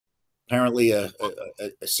apparently a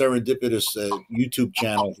serendipitous YouTube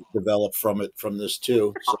channel developed from this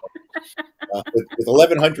too. So, with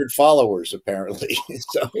 1,100 followers apparently.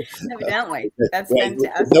 So evidently, that's with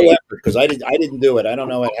fantastic. no effort, because I didn't do it. I don't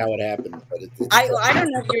know how it happened, but I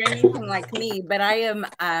don't know if you're anything like me, but I am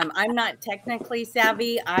I'm not technically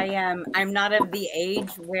savvy. I'm not of the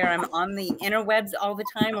age where I'm on the interwebs all the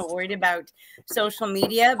time or worried about social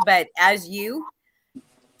media. But as you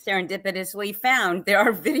serendipitously found, there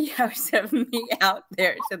are videos of me out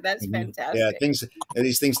there, so that's fantastic. Yeah,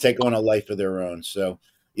 these things take on a life of their own. So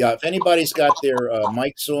yeah, if anybody's got their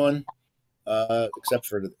mics on, except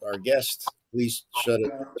for our guest, please turn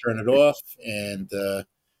it off. And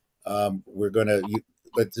we're gonna.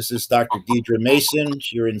 But this is Dr. Deedra Mason.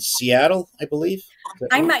 You're in Seattle, I believe.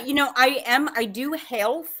 I'm not. You know, I do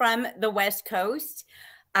hail from the West Coast.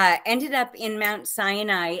 Ended up in Mount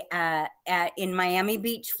Sinai in Miami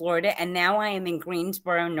Beach, Florida, and now I am in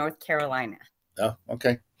Greensboro, North Carolina. Oh,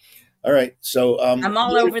 okay. All right. So I'm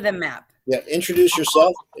all over the map. Yeah, introduce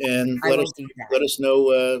yourself and let us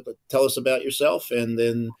know. Tell us about yourself, and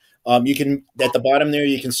then you can, at the bottom there,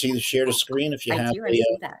 you can share the screen if you have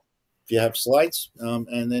if you have slides,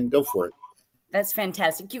 and then go for it. That's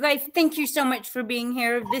fantastic. You guys, thank you so much for being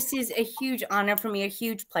here. This is a huge honor for me, a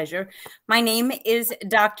huge pleasure. My name is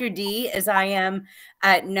Dr. D, as I am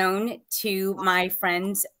known to my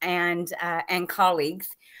friends and colleagues.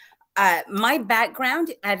 My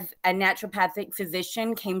background as a naturopathic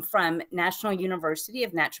physician came from National University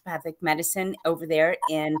of Naturopathic Medicine over there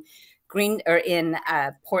in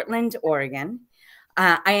Portland, Oregon.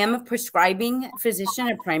 I am a prescribing physician,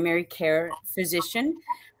 a primary care physician,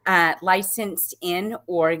 licensed in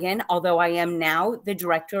Oregon, although I am now the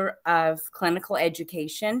director of clinical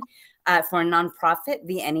education for a nonprofit,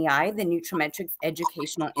 the NEI, the Nutrimetrics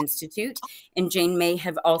Educational Institute. And Jane may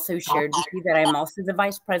have also shared with you that I'm also the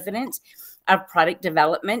vice president of product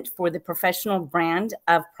development for the professional brand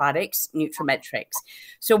of products, Nutrimetrics.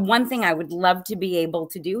 So one thing I would love to be able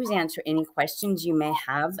to do is answer any questions you may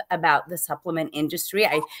have about the supplement industry.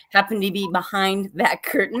 I happen to be behind that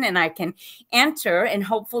curtain and I can answer and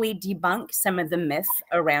hopefully debunk some of the myths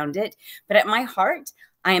around it. But at my heart,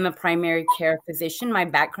 I am a primary care physician. My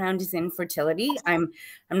background is in fertility. I'm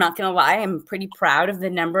not going to lie. I'm pretty proud of the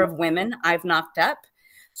number of women I've knocked up.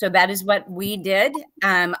 So that is what we did.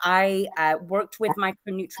 I worked with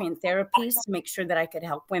micronutrient therapies to make sure that I could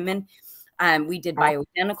help women. We did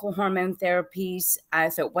bioidentical hormone therapies.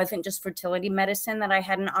 So it wasn't just fertility medicine that I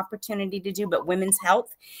had an opportunity to do, but women's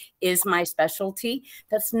health is my specialty.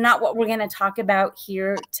 That's not what we're going to talk about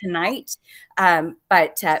here tonight.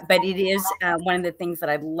 But it is one of the things that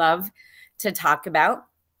I'd love to talk about.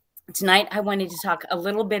 Tonight, I wanted to talk a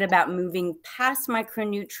little bit about moving past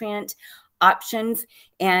micronutrient options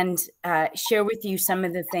and share with you some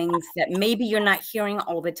of the things that maybe you're not hearing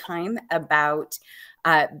all the time about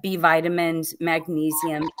B vitamins,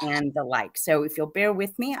 magnesium, and the like. So if you'll bear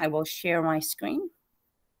with me, I will share my screen.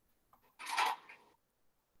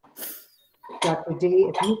 Dr. D,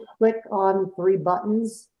 if you click on 3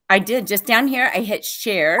 buttons. I did. Just down here, I hit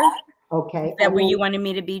share. Okay. Is that where you wanted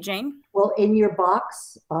me to be, Jane? Well, in your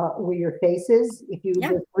box where your face is, if you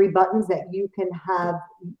do 3 buttons, that you can have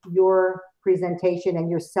your presentation and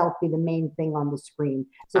yourself be the main thing on the screen.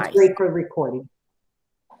 So it's great for recording.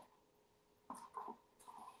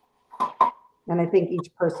 And I think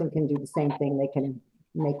each person can do the same thing. They can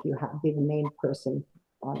make you be the main person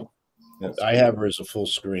on it. I have her as a full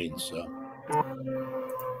screen, so.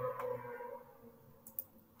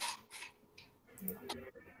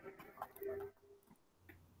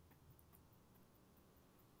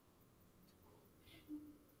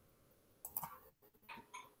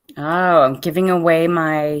 Oh, I'm giving away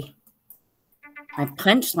my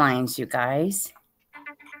punchlines, you guys.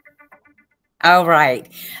 All right.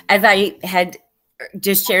 As I had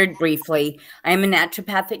just shared briefly, I am a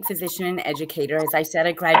naturopathic physician and educator. As I said,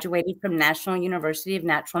 I graduated from National University of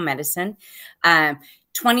Natural Medicine.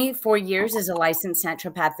 24 years as a licensed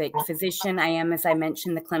naturopathic physician. I am, as I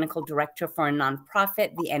mentioned, the clinical director for a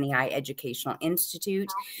nonprofit, the NEI Educational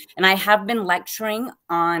Institute. And I have been lecturing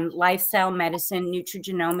on lifestyle medicine,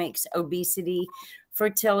 nutrigenomics, obesity,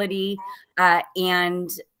 fertility, and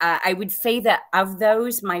I would say that of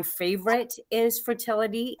those, my favorite is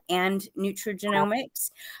fertility and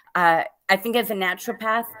nutrigenomics. I think as a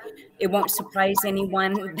naturopath, it won't surprise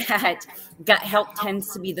anyone that gut health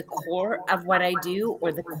tends to be the core of what I do,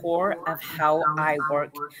 or the core of how I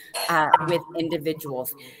work with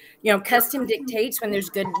individuals. You know, custom dictates when there's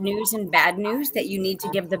good news and bad news that you need to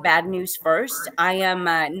give the bad news first. I am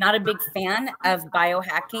not a big fan of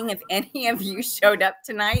biohacking. If any of you showed up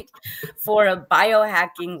tonight for a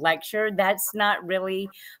biohacking lecture, that's not really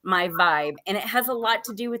my vibe. And it has a lot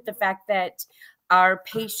to do with the fact that our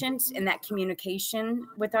patients and that communication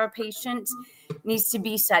with our patients needs to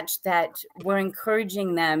be such that we're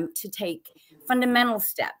encouraging them to take fundamental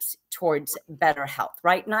steps towards better health,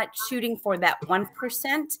 right? Not shooting for that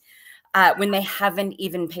 1% when they haven't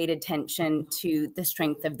even paid attention to the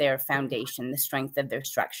strength of their foundation, the strength of their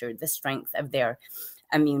structure, the strength of their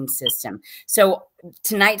immune system. So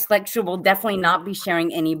tonight's lecture will definitely not be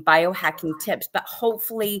sharing any biohacking tips, but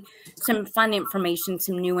hopefully some fun information,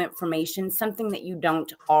 some new information, something that you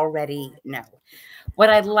don't already know. What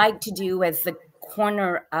I'd like to do as the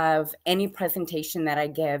corner of any presentation that I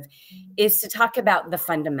give is to talk about the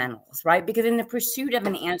fundamentals, right? Because in the pursuit of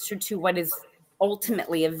an answer to what is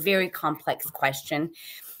ultimately a very complex question,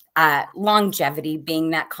 longevity being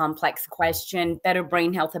that complex question, better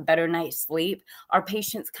brain health, a better night's sleep, our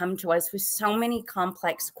patients come to us with so many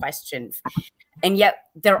complex questions, and yet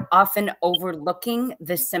they're often overlooking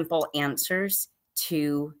the simple answers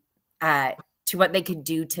to what they could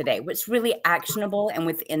do today, what's really actionable and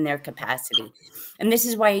within their capacity. And this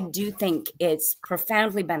is why I do think it's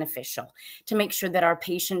profoundly beneficial to make sure that our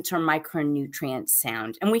patients are micronutrient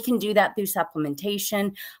sound. And we can do that through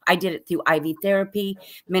supplementation. I did it through IV therapy.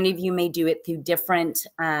 Many of you may do it through different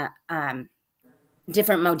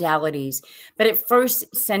modalities, but at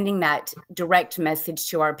first sending that direct message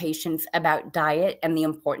to our patients about diet and the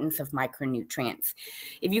importance of micronutrients.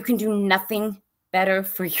 If you can do nothing better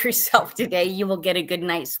for yourself today, you will get a good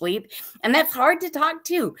night's sleep. And that's hard to talk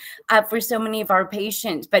to for so many of our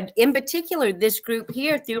patients. But in particular, this group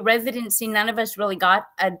here, through residency, none of us really got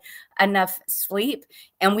enough sleep.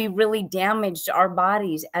 And we really damaged our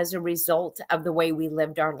bodies as a result of the way we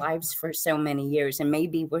lived our lives for so many years. And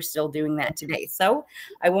maybe we're still doing that today. So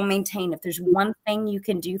I will maintain, if there's one thing you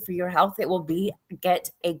can do for your health, it will be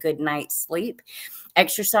get a good night's sleep.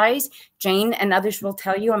 Exercise. Jane and others will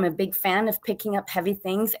tell you I'm a big fan of picking up heavy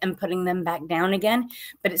things and putting them back down again,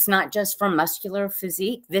 but it's not just for muscular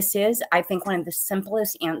physique. This is, I think, one of the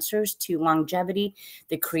simplest answers to longevity,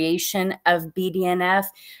 the creation of BDNF,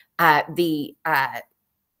 the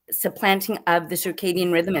supplanting of the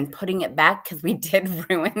circadian rhythm and putting it back, because we did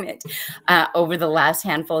ruin it over the last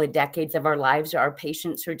handful of decades of our lives. Our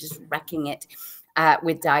patients are just wrecking it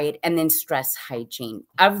with diet, and then stress hygiene.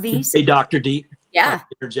 Of these, hey, Dr. D, yeah,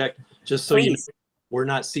 interject just so you know, we're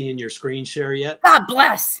not seeing your screen share yet. God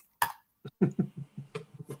bless.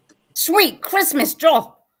 Sweet Christmas,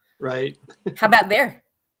 Joel. Right. How about there?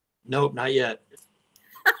 Nope, not yet.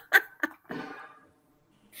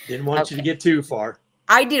 Didn't want you to get too far.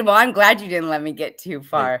 I did. Well, I'm glad you didn't let me get too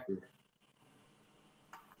far.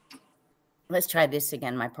 Let's try this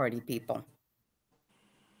again, my party people.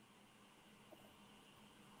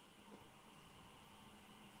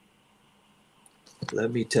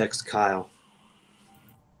 Let me text Kyle.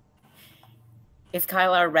 Is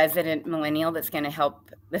Kyle our resident millennial that's going to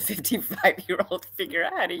help the 55-year-old figure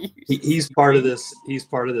out how to use it? He's part of this. He's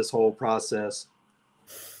part of this whole process.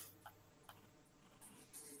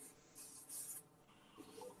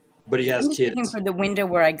 But he has kids. Looking for the window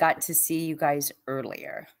where I got to see you guys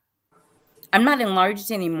earlier. I'm not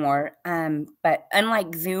enlarged anymore, but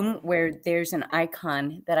unlike Zoom, where there's an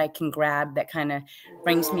icon that I can grab that kind of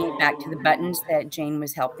brings me back to the buttons that Jane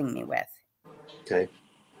was helping me with. Okay.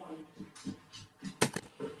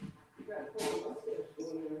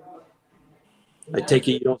 I take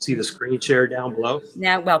it you don't see the screen share down below?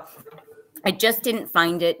 Now, well, I just didn't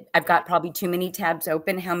find it. I've got probably too many tabs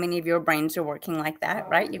open. How many of your brains are working like that,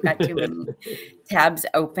 right? You've got too many tabs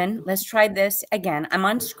open. Let's try this again. I'm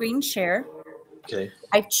on screen share. Okay.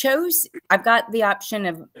 I've got the option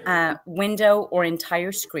of window or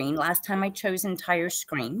entire screen. Last time I chose entire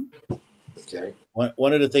screen. Okay.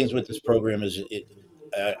 One of the things with this program is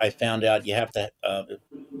I found out you have to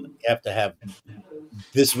have,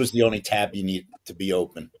 this was the only tab you need to be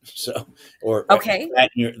open. So, or okay,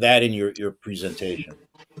 that in your presentation.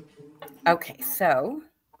 Okay, so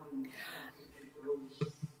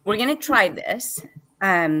we're going to try this.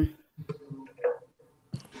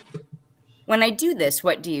 When I do this,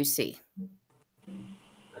 what do you see?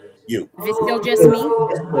 You. Is it still just me?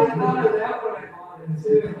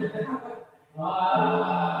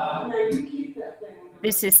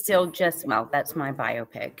 This is still just, well, that's my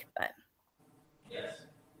biopic, but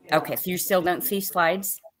Okay, so you still don't see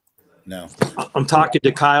slides? No. I'm talking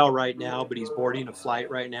to Kyle right now, but he's boarding a flight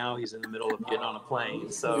right now. He's in the middle of getting on a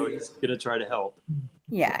plane, so he's gonna try to help.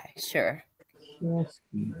 Yeah, sure. Yes.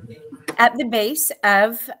 At the base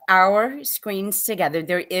of our screens together,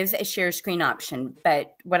 there is a share screen option.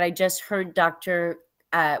 But what I just heard, Dr.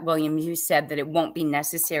 Williams, you said that it won't be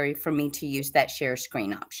necessary for me to use that share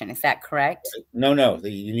screen option. Is that correct? No, no.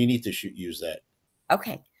 You need to use that.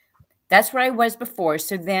 Okay. That's where I was before.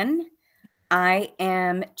 So then I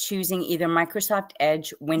am choosing either Microsoft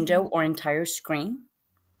Edge, window, or entire screen.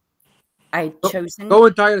 I chosen Go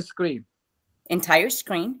entire screen. entire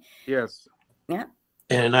screen. Yes. Yeah.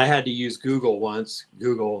 And I had to use Google once.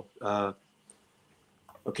 Google.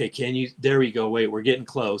 Okay, can you? There we go. Wait, we're getting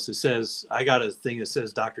close. It says I got a thing that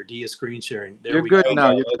says Dr. D is screen sharing. There You're we good go.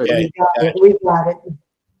 now. You're good. Okay. We got it.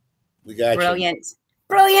 We got Brilliant.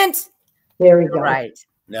 Brilliant. There we go. Right. you.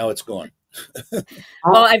 Now it's gone.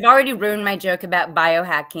 Well, I've already ruined my joke about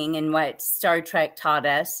biohacking and what Star Trek taught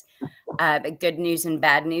us. The good news and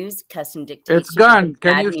bad news, custom dictates. It's gone.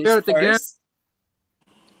 Can bad you news share it again? first.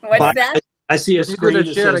 What's that? I see a Can you do screen the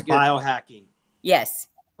that share says again? biohacking. Yes.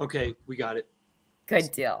 Okay, we got it.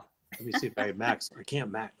 Good deal. Let me see if I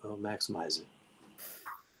can't maximize it.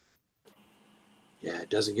 Yeah, it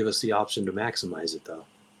doesn't give us the option to maximize it though.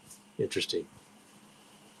 Interesting.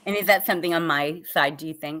 And is that something on my side, do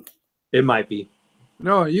you think? It might be.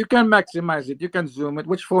 No, you can maximize it. You can zoom it.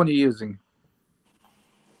 Which phone are you using?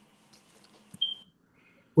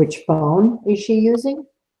 Which phone is she using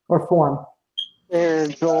or form? There,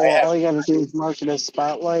 Joel, all you gotta do is mark it as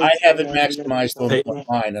spotlight. I haven't and then maximized on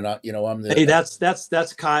mine, and I'm the. Hey,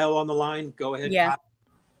 that's Kyle on the line. Go ahead. Yeah. Kyle.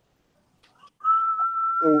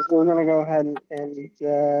 So we're gonna go ahead and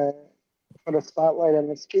put a spotlight on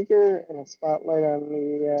the speaker and a spotlight on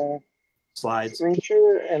the Slides. screen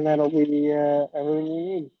share, and that'll be everything you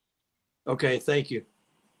need. Okay, thank you.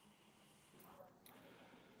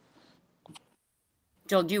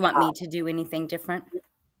 Joel, do you want me to do anything different?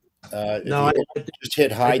 No, Just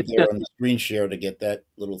hit hide there on the screen share to get that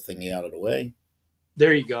little thingy out of the way.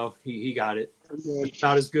 there you go. He got it.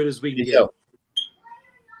 About as good as we can There you get.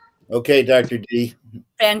 go. Okay, Dr. D.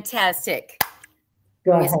 Fantastic.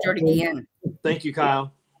 Go Let me ahead. start Dee. again. Thank you,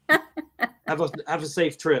 Kyle. Have a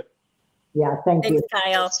safe trip. Yeah, thank Thanks, you.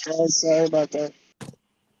 Kyle. Sorry about that.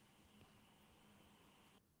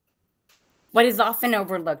 What is often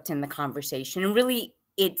overlooked in the conversation, and really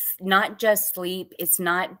it's not just sleep, it's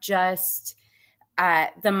not just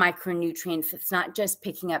the micronutrients, it's not just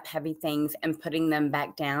picking up heavy things and putting them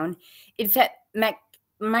back down. It's that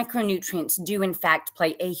micronutrients do in fact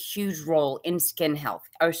play a huge role in skin health,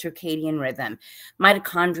 our circadian rhythm,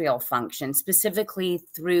 mitochondrial function, specifically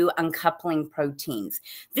through uncoupling proteins.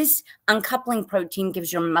 This uncoupling protein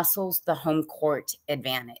gives your muscles the home court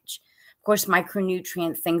advantage. Of course,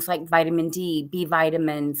 micronutrients, things like vitamin D, B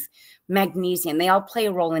vitamins, magnesium, they all play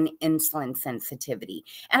a role in insulin sensitivity.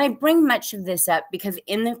 And I bring much of this up because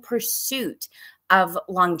in the pursuit of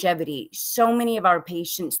longevity, so many of our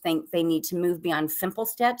patients think they need to move beyond simple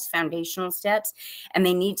steps, foundational steps, and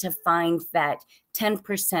they need to find that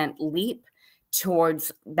 10% leap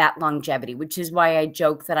towards that longevity, which is why I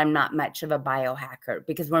joke that I'm not much of a biohacker,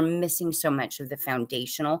 because we're missing so much of the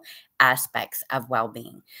foundational aspects of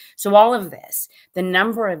well-being. So all of this, the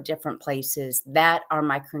number of different places that our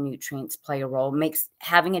micronutrients play a role, makes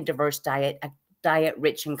having a diverse diet, a diet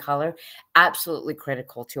rich in color, absolutely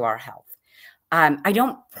critical to our health. I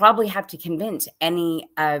don't probably have to convince any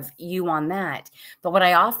of you on that, but what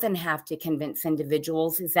I often have to convince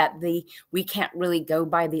individuals is that we can't really go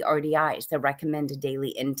by the RDIs, the recommended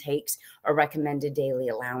daily intakes or recommended daily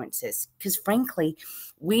allowances, because frankly,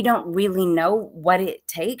 we don't really know what it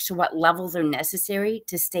takes or what levels are necessary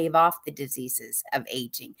to stave off the diseases of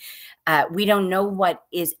aging. We don't know what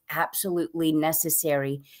is absolutely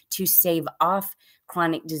necessary to stave off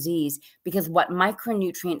chronic disease, because what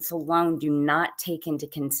micronutrients alone do not take into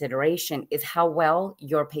consideration is how well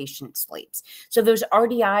your patient sleeps. So those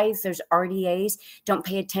RDIs, those RDAs don't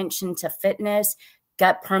pay attention to fitness,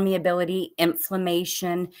 gut permeability,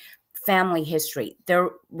 inflammation, family history.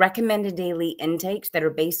 They're recommended daily intakes that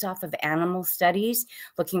are based off of animal studies,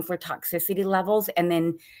 looking for toxicity levels, and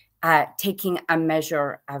then taking a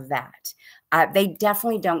measure of that. They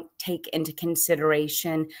definitely don't take into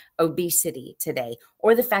consideration obesity today,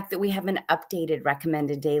 or the fact that we haven't updated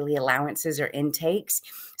recommended daily allowances or intakes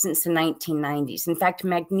since the 1990s. In fact,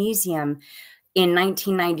 magnesium in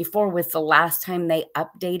 1994 was the last time they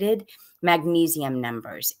updated magnesium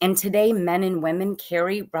numbers. And today, men and women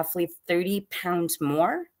carry roughly 30 pounds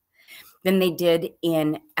more than they did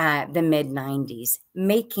in the mid-90s,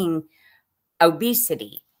 making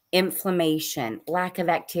obesity inflammation, lack of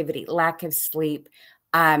activity, lack of sleep,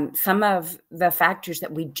 some of the factors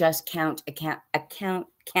that we just can't account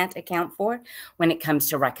for when it comes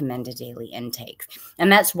to recommended daily intake.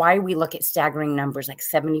 And that's why we look at staggering numbers, like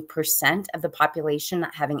 70% of the population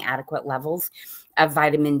not having adequate levels of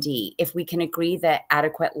vitamin D. If we can agree that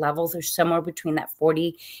adequate levels are somewhere between that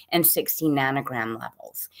 40 and 60 nanogram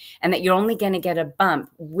levels, and that you're only going to get a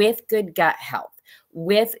bump with good gut health,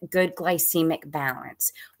 with good glycemic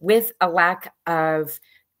balance, with a lack of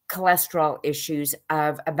cholesterol issues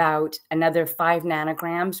of about another 5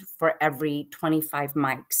 nanograms for every 25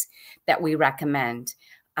 mics that we recommend.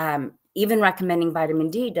 Even recommending vitamin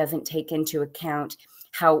D doesn't take into account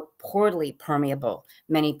how poorly permeable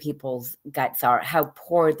many people's guts are, how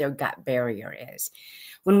poor their gut barrier is.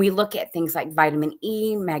 When we look at things like vitamin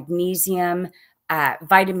E, magnesium,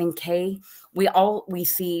 vitamin K, we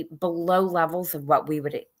see below levels of what we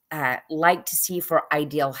would like to see for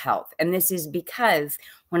ideal health. And this is because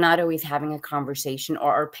we're not always having a conversation,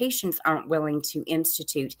 or our patients aren't willing to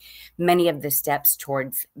institute many of the steps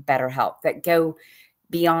towards better health that go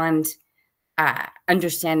beyond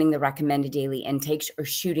understanding the recommended daily intakes or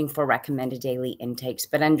shooting for recommended daily intakes,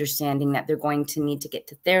 but understanding that they're going to need to get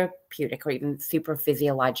to therapeutic or even super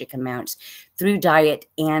physiologic amounts through diet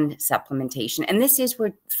and supplementation. And this is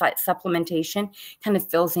where supplementation kind of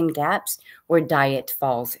fills in gaps where diet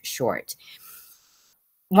falls short.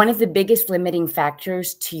 One of the biggest limiting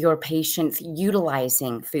factors to your patients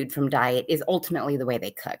utilizing food from diet is ultimately the way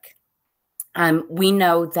they cook. We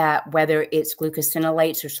know that whether it's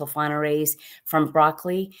glucosinolates or sulfonarase from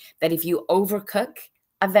broccoli, that if you overcook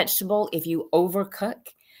a vegetable, if you overcook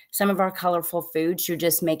some of our colorful foods, you're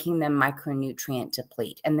just making them micronutrient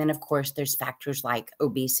deplete. And then, of course, there's factors like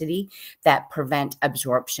obesity that prevent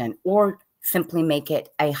absorption or simply make it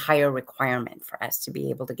a higher requirement for us to be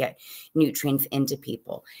able to get nutrients into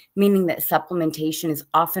people, meaning that supplementation is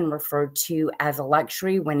often referred to as a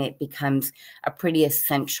luxury when it becomes a pretty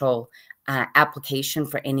essential application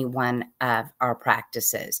for any one of our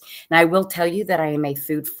practices. And I will tell you that I am a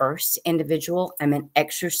food first individual. I'm an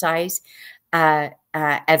exercise as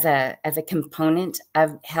a component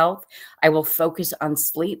of health. I will focus on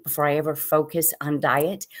sleep before I ever focus on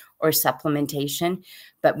diet or supplementation.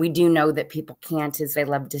 But we do know that people can't, as they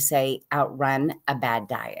love to say, outrun a bad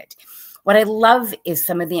diet. What I love is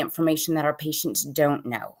some of the information that our patients don't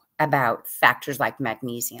know about factors like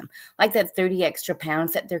magnesium. Like that 30 extra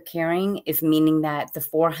pounds that they're carrying is meaning that the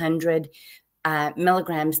 400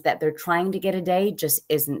 milligrams that they're trying to get a day just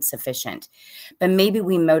isn't sufficient. But maybe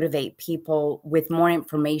we motivate people with more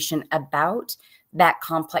information about that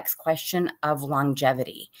complex question of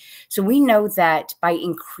longevity. So we know that by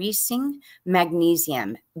increasing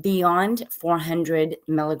magnesium beyond 400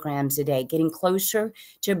 milligrams a day, getting closer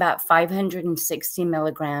to about 560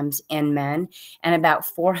 milligrams in men and about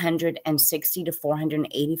 460 to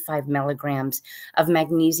 485 milligrams of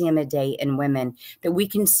magnesium a day in women, that we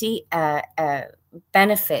can see a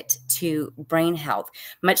benefit to brain health,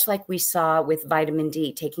 much like we saw with vitamin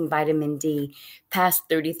D, taking vitamin D past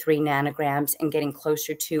 33 nanograms and getting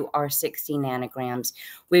closer to our 60 nanograms.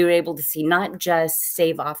 We were able to see not just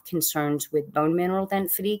stave off concerns with bone mineral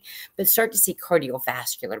density, but start to see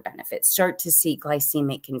cardiovascular benefits, start to see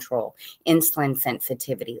glycemic control, insulin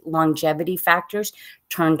sensitivity, longevity factors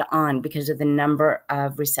turned on because of the number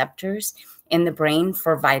of receptors in the brain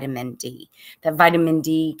for vitamin D. That vitamin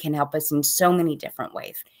D can help us in so many different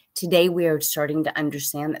ways. Today, we are starting to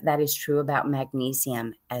understand that that is true about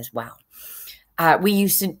magnesium as well. We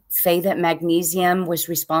used to say that magnesium was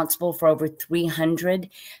responsible for over 300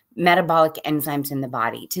 metabolic enzymes in the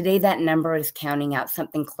body. Today, that number is counting out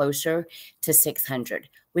something closer to 600.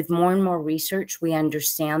 With more and more research, we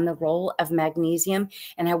understand the role of magnesium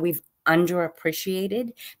and how we've underappreciated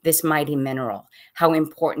this mighty mineral, how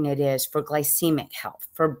important it is for glycemic health,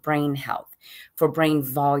 for brain health, for brain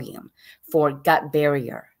volume, for gut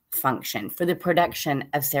barrier function, for the production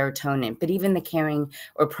of serotonin, but even the carrying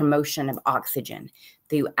or promotion of oxygen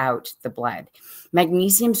throughout the blood.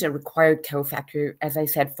 Magnesium is a required cofactor, as I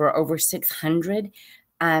said, for over 600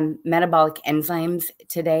 metabolic enzymes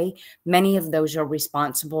today. Many of those are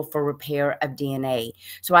responsible for repair of DNA.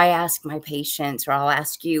 So I ask my patients, or I'll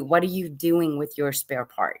ask you, what are you doing with your spare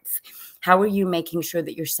parts? How are you making sure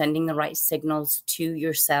that you're sending the right signals to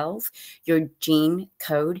your cells, your gene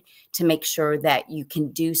code, to make sure that you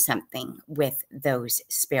can do something with those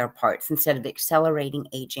spare parts instead of accelerating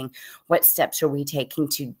aging? What steps are we taking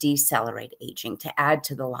to decelerate aging, to add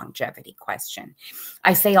to the longevity question?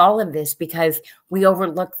 I say all of this because we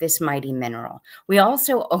overlook this mighty mineral. We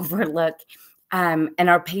also overlook and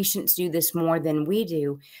our patients do this more than we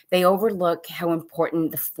do, they overlook how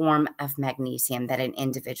important the form of magnesium that an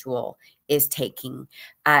individual is taking.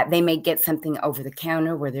 They may get something over the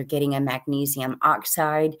counter where they're getting a magnesium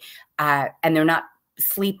oxide, and they're not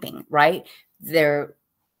sleeping, right? They're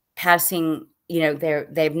passing, they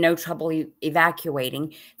have no trouble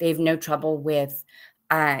evacuating. They have no trouble with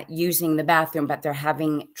using the bathroom, but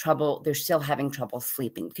they're still having trouble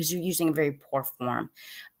sleeping because you're using a very poor form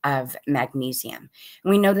of magnesium.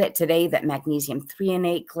 And we know that today that magnesium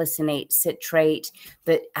threonate, glycinate, citrate,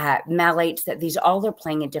 the malates, that these all are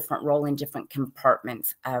playing a different role in different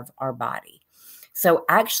compartments of our body. So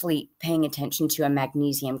actually paying attention to a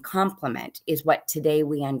magnesium complement is what today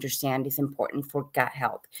we understand is important for gut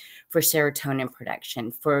health, for serotonin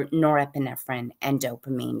production, for norepinephrine and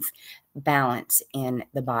dopamine's balance in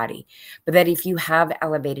the body. But that if you have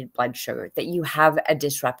elevated blood sugar, that you have a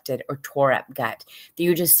disrupted or tore up gut, that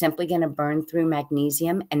you're just simply going to burn through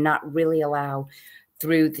magnesium and not really allow,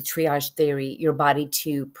 through the triage theory, your body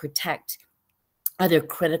to protect other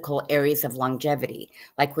critical areas of longevity,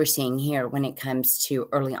 like we're seeing here when it comes to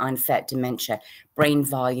early onset dementia, brain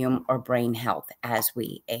volume, or brain health as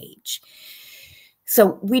we age.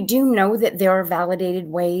 So we do know that there are validated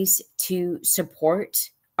ways to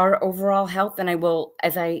support our overall health. And I will,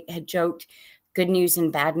 as I had joked, good news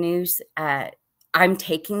and bad news. I'm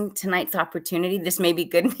taking tonight's opportunity. This may be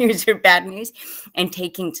good news or bad news, and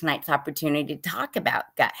taking tonight's opportunity to talk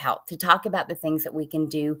about gut health, to talk about the things that we can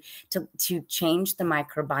do to change the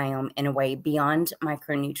microbiome in a way beyond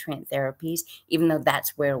micronutrient therapies, even though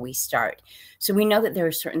that's where we start. So we know that there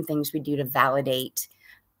are certain things we do to validate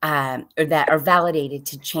or that are validated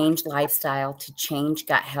to change lifestyle, to change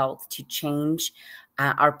gut health, to change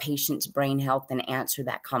our patient's brain health, and answer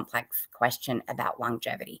that complex question about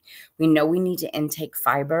longevity. We know we need to intake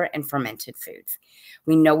fiber and fermented foods.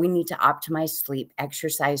 We know we need to optimize sleep,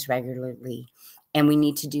 exercise regularly, and we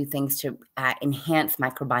need to do things to enhance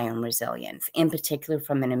microbiome resilience, in particular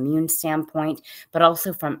from an immune standpoint, but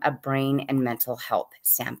also from a brain and mental health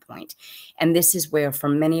standpoint. And this is where, for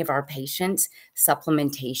many of our patients,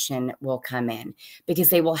 supplementation will come in, because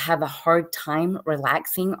they will have a hard time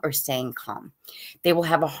relaxing or staying calm. They will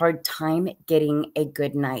have a hard time getting a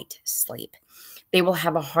good night's sleep. They will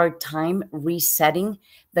have a hard time resetting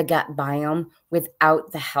the gut biome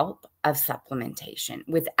without the help of supplementation,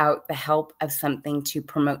 without the help of something to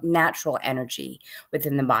promote natural energy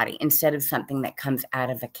within the body instead of something that comes out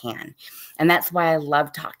of a can. And that's why I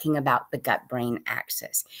love talking about the gut-brain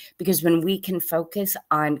axis, because when we can focus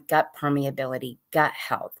on gut permeability, gut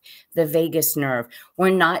health, the vagus nerve, we're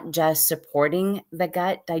not just supporting the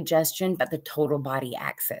gut digestion, but the total body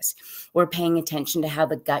axis. We're paying attention to how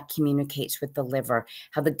the gut communicates with the liver,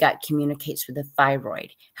 how the gut communicates with the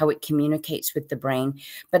thyroid, how it communicates with the brain,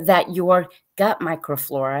 but that your gut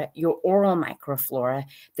microflora, your oral microflora,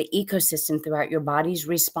 the ecosystem throughout your body is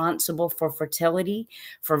responsible for fertility,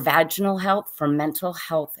 for vaginal health, for mental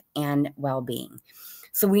health, and well-being.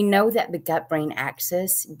 So we know that the gut-brain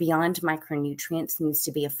axis beyond micronutrients needs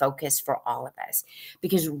to be a focus for all of us,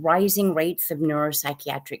 because rising rates of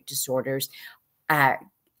neuropsychiatric disorders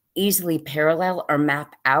easily parallel or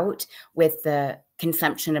map out with the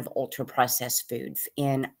consumption of ultra-processed foods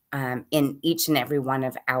in each and every one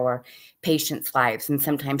of our patients' lives, and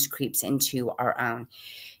sometimes creeps into our own.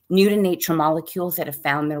 New to nature molecules that have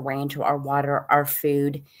found their way into our water, our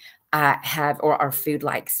food, or our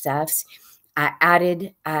food-like stuffs.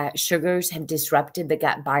 Added sugars have disrupted the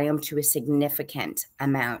gut biome to a significant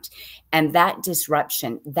amount. And that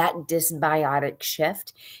disruption, that dysbiotic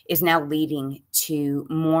shift, is now leading to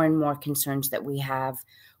more and more concerns that we have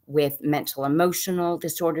with mental emotional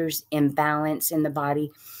disorders, imbalance in the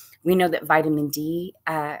body. We know that vitamin D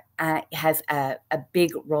has a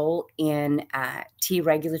big role in T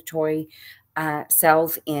regulatory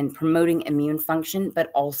cells, in promoting immune function,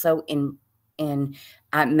 but also in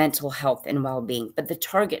mental health and well-being. But the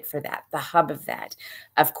target for that, the hub of that,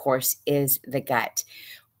 of course, is the gut.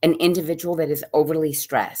 An individual that is overly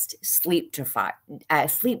stressed, sleep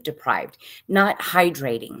deprived, not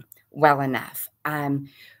hydrating well enough,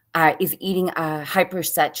 is eating a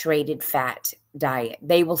hypersaturated fat diet,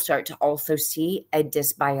 they will start to also see a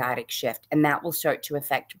dysbiotic shift, and that will start to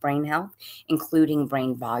affect brain health, including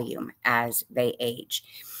brain volume as they age.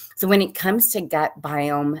 So when it comes to gut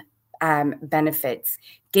biome benefits,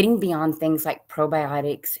 getting beyond things like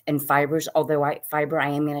probiotics and fibers, although I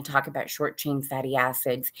am going to talk about short chain fatty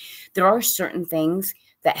acids, there are certain things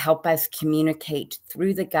that help us communicate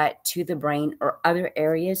through the gut to the brain or other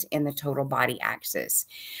areas in the total body axis.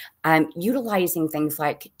 Utilizing things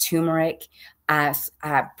like turmeric,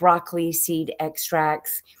 broccoli seed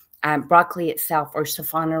extracts, broccoli itself, or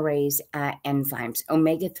sulfonarase enzymes,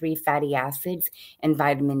 omega-3 fatty acids, and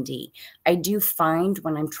vitamin D. I do find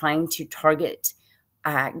when I'm trying to target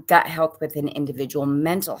gut health with an individual,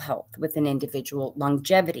 mental health with an individual,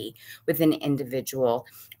 longevity with an individual,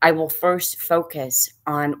 I will first focus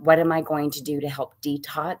on what am I going to do to help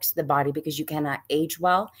detox the body, because you cannot age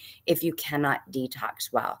well if you cannot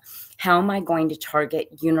detox well. How am I going to target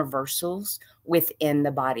universals within the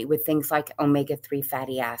body with things like omega-3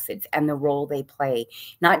 fatty acids and the role they play,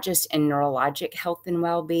 not just in neurologic health and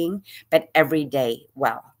well-being, but everyday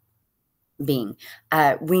well-being.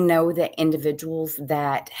 We know that individuals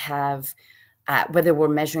that have, whether we're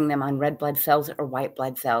measuring them on red blood cells or white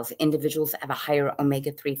blood cells, individuals that have a higher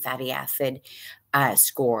omega-3 fatty acid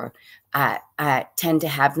score tend to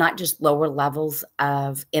have not just lower levels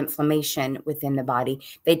of inflammation within the body,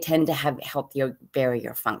 they tend to have healthier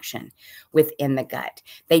barrier function within the gut.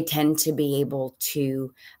 They tend to be able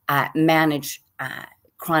to manage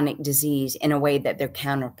chronic disease in a way that their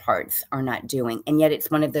counterparts are not doing. And yet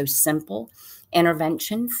it's one of those simple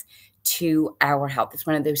interventions to our health. It's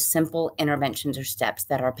one of those simple interventions or steps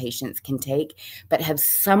that our patients can take, but have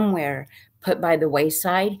somewhere put by the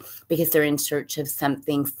wayside because they're in search of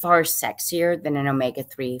something far sexier than an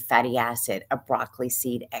omega-3 fatty acid, a broccoli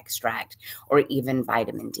seed extract, or even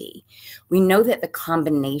vitamin D. We know that the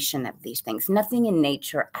combination of these things, nothing in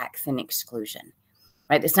nature acts in exclusion,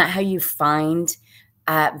 right? That's not how you find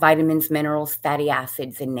vitamins, minerals, fatty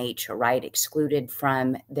acids in nature, right? Excluded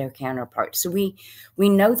from their counterparts. So we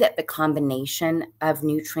know that the combination of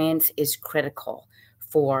nutrients is critical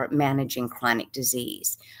for managing chronic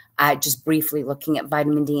disease. Just briefly looking at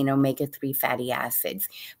vitamin D and omega-3 fatty acids,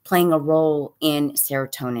 playing a role in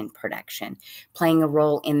serotonin production, playing a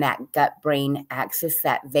role in that gut-brain axis,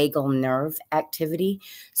 that vagal nerve activity,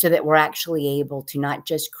 so that we're actually able to not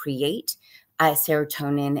just create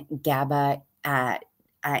serotonin, GABA,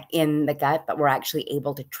 in the gut, but we're actually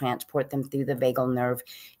able to transport them through the vagal nerve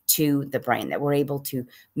to the brain, that we're able to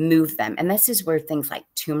move them. And this is where things like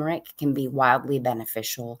turmeric can be wildly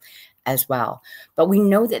beneficial as well. But we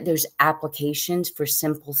know that there's applications for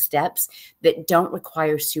simple steps that don't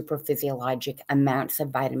require super physiologic amounts of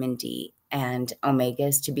vitamin D and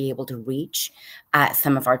omegas to be able to reach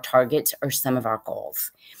some of our targets or some of our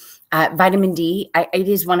goals. Vitamin D, it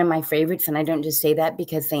is one of my favorites, and I don't just say that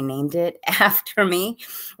because they named it after me,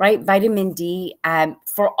 right? Vitamin D,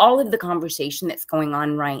 for all of the conversation that's going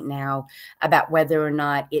on right now about whether or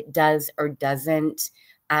not it does or doesn't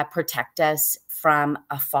protect us from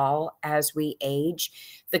a fall as we age,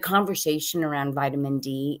 the conversation around vitamin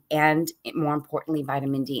D and, more importantly,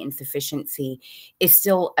 vitamin D insufficiency is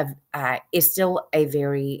still a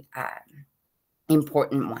very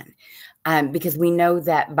important one. Because we know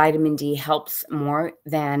that vitamin D helps more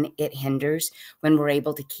than it hinders when we're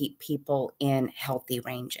able to keep people in healthy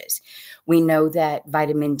ranges. We know that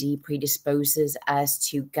vitamin D predisposes us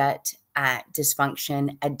to gut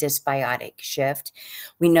dysfunction, a dysbiotic shift.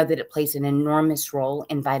 We know that it plays an enormous role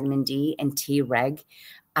in vitamin D and Treg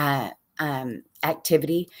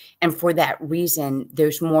activity. And for that reason,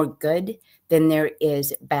 there's more good than there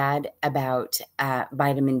is bad about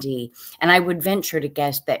vitamin D. And I would venture to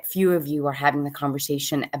guess that few of you are having the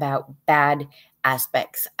conversation about bad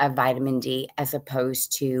aspects of vitamin D as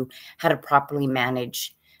opposed to how to properly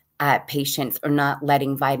manage patients, or not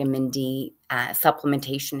letting vitamin D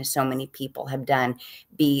supplementation, as so many people have done,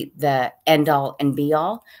 be the end all and be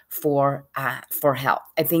all for health.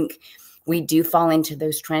 I think we do fall into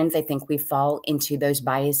those trends. I think we fall into those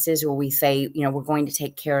biases where we say, you know, we're going to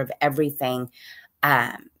take care of everything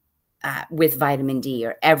with vitamin D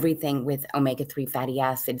or everything with omega-3 fatty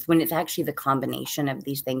acids, when it's actually the combination of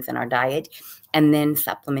these things in our diet and then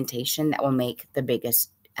supplementation that will make the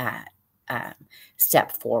biggest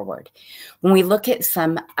step forward. When we look at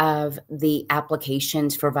some of the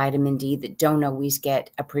applications for vitamin D that don't always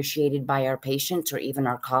get appreciated by our patients or even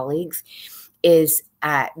our colleagues, is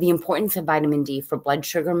the importance of vitamin D for blood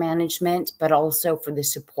sugar management, but also for the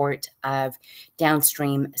support of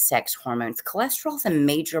downstream sex hormones. Cholesterol is a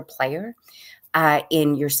major player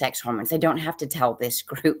in your sex hormones. I don't have to tell this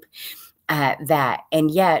group that.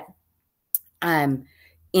 And yet, in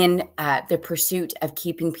the pursuit of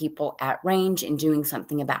keeping people at range and doing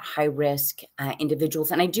something about high risk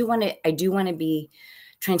individuals, and I do want to be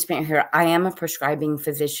transparent here. I am a prescribing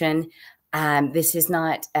physician. This is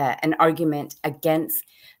not an argument against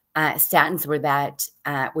statins,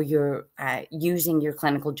 where you're using your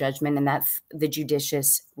clinical judgment, and that's the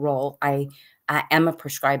judicious role. I am a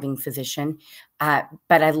prescribing physician, but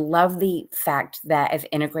I love the fact that as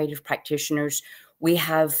integrative practitioners, we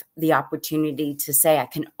have the opportunity to say, I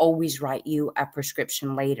can always write you a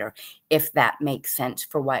prescription later if that makes sense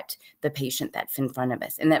for what the patient that's in front of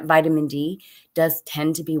us. And that vitamin D does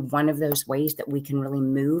tend to be one of those ways that we can really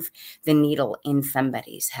move the needle in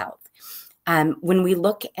somebody's health. When we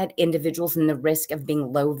look at individuals and the risk of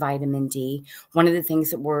being low vitamin D, one of the things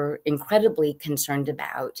that we're incredibly concerned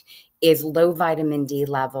about is low vitamin D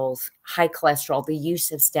levels, high cholesterol, the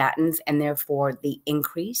use of statins, and therefore the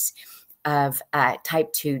increase of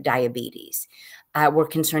type 2 diabetes. We're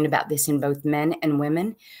concerned about this in both men and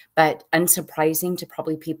women, but unsurprising to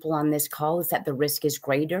probably people on this call is that the risk is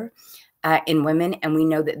greater in women, and we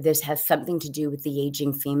know that this has something to do with the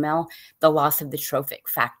aging female, the loss of the trophic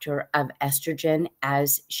factor of estrogen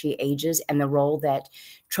as she ages, and the role that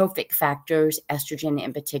trophic factors, estrogen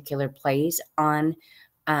in particular, plays on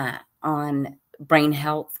brain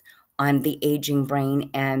health, on the aging brain,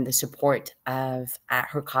 and the support of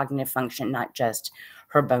her cognitive function, not just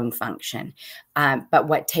her bone function. But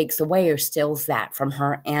what takes away or stills that from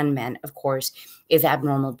her and men, of course, is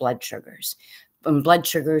abnormal blood sugars. When blood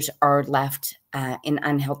sugars are left in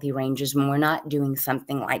unhealthy ranges, when we're not doing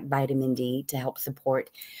something like vitamin D to help support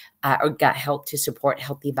or gut health to support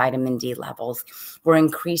healthy vitamin D levels, we're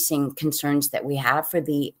increasing concerns that we have for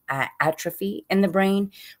the atrophy in the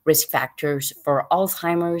brain, risk factors for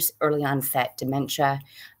Alzheimer's, early onset dementia.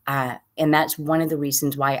 And that's one of the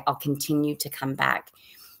reasons why I'll continue to come back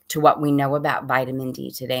to what we know about vitamin D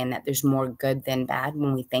today, and that there's more good than bad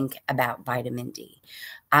when we think about vitamin D.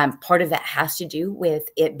 Part of that has to do with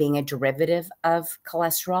it being a derivative of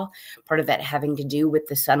cholesterol, part of that having to do with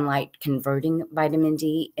the sunlight converting vitamin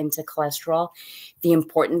D into cholesterol, the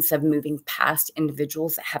importance of moving past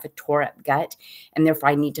individuals that have a tore up gut, and therefore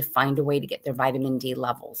I need to find a way to get their vitamin D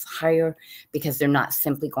levels higher because they're not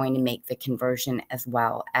simply going to make the conversion as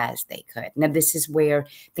well as they could. Now, this is where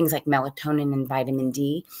things like melatonin and vitamin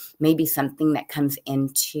D may be something that comes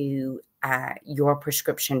into your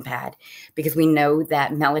prescription pad, because we know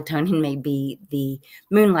that melatonin may be the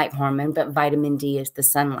moonlight hormone, but vitamin D is the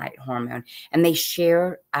sunlight hormone, and they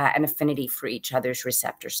share an affinity for each other's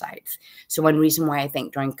receptor sites. So one reason why I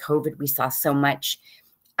think during COVID we saw so much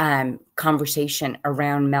conversation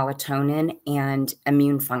around melatonin and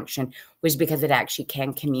immune function was because it actually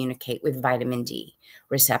can communicate with vitamin D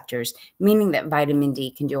receptors, meaning that vitamin D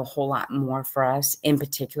can do a whole lot more for us, in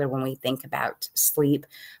particular when we think about sleep,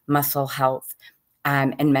 muscle health,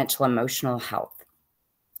 and mental emotional health.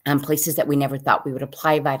 Places that we never thought we would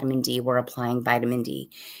apply vitamin D, we're applying vitamin D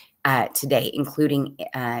today, including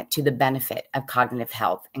to the benefit of cognitive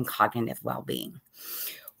health and cognitive well-being.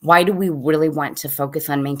 Why do we really want to focus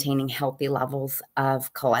on maintaining healthy levels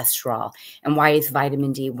of cholesterol? And why is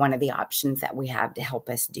vitamin D one of the options that we have to help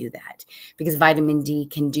us do that? Because vitamin D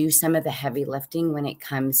can do some of the heavy lifting when it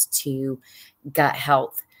comes to gut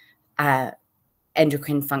health,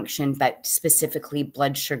 endocrine function, but specifically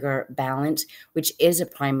blood sugar balance, which is a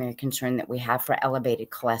primary concern that we have for elevated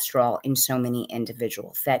cholesterol in so many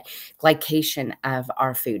individuals. That glycation of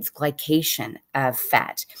our foods, glycation of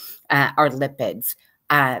fat, our lipids,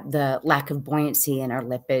 the lack of buoyancy in our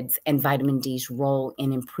lipids, and vitamin D's role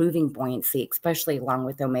in improving buoyancy, especially along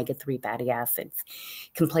with omega-3 fatty acids,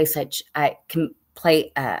 can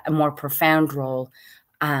play a more profound role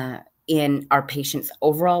in our patients'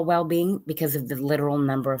 overall well-being because of the literal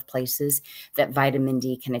number of places that vitamin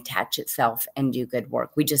D can attach itself and do good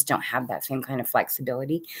work. We just don't have that same kind of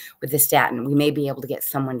flexibility with the statin. We may be able to get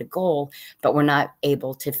someone to goal, but we're not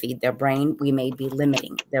able to feed their brain. We may be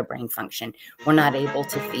limiting their brain function. We're not able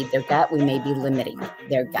to feed their gut. We may be limiting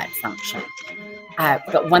their gut function.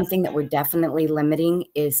 But one thing that we're definitely limiting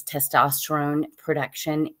is testosterone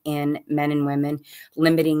production in men and women,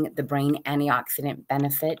 limiting the brain antioxidant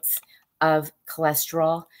benefits of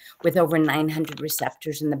cholesterol, with over 900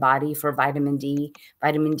 receptors in the body for vitamin D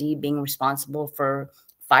being responsible for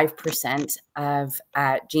 5% of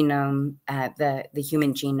the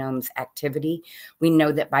human genome's activity. We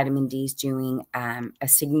know that vitamin D is doing a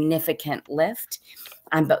significant lift,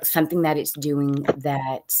 but something that it's doing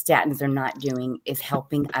that statins are not doing is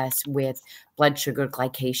helping us with blood sugar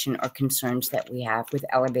glycation or concerns that we have with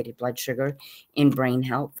elevated blood sugar in brain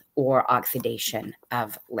health or oxidation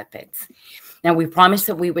of lipids. Now, we promised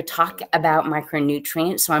that we would talk about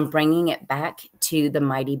micronutrients, so I'm bringing it back to the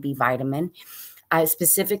Mighty B vitamin,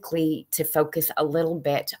 specifically to focus a little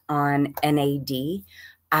bit on NAD.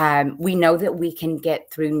 We know that we can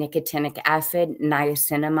get through nicotinic acid,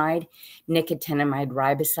 niacinamide, nicotinamide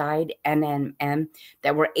riboside, NMN,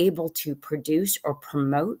 that we're able to produce or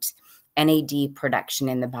promote NAD production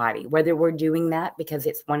in the body. Whether we're doing that because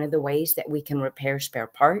it's one of the ways that we can repair spare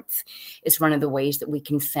parts, it's one of the ways that we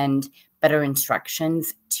can send better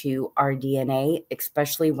instructions to our DNA,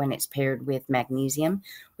 especially when it's paired with magnesium,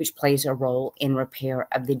 which plays a role in repair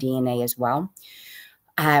of the DNA as well.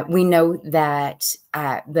 We know that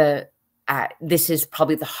this is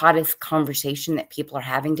probably the hottest conversation that people are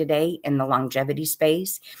having today in the longevity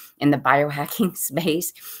space, in the biohacking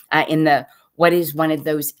space, in the what is one of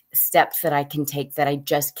those steps that I can take that I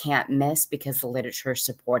just can't miss because the literature is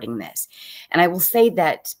supporting this. And I will say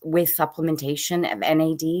that with supplementation of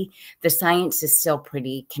NAD, the science is still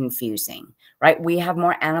pretty confusing, right? We have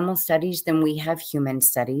more animal studies than we have human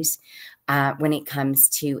studies when it comes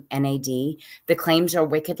to NAD. The claims are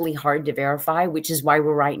wickedly hard to verify, which is why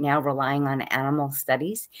we're right now relying on animal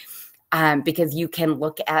studies. Because you can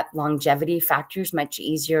look at longevity factors much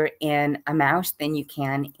easier in a mouse than you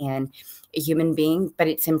can in a human being. But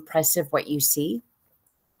it's impressive what you see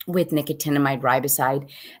with nicotinamide riboside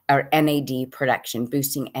or NAD production,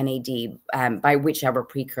 boosting NAD by whichever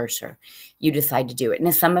precursor you decide to do it.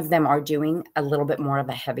 Now, some of them are doing a little bit more of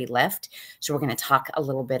a heavy lift. So we're going to talk a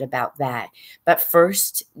little bit about that. But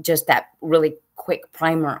first, just that really quick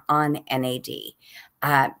primer on NAD.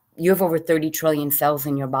 You have over 30 trillion cells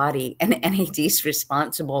in your body, and NAD is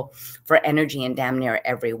responsible for energy in damn near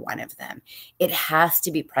every one of them. It has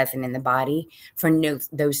to be present in the body for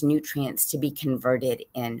those nutrients to be converted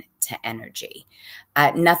into energy.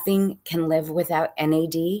 Nothing can live without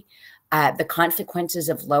NAD. The consequences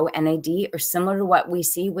of low NAD are similar to what we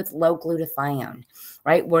see with low glutathione,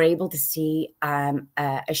 right? We're able to see a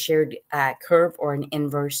shared curve or an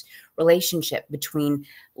inverse relationship between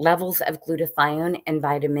levels of glutathione and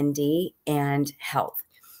vitamin D and health.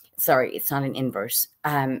 Sorry, it's not an inverse.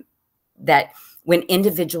 That when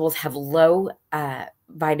individuals have low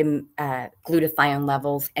glutathione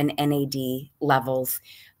levels and NAD levels,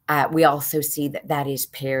 we also see that that is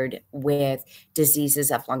paired with diseases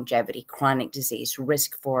of longevity, chronic disease,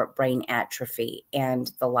 risk for brain atrophy,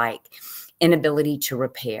 and the like, inability to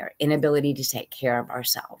repair, inability to take care of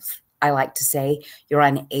ourselves. I like to say you're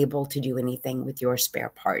unable to do anything with your spare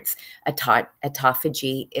parts.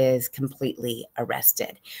 Autophagy is completely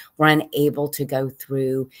arrested. We're unable to go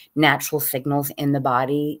through natural signals in the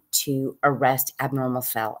body to arrest abnormal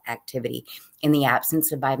cell activity in the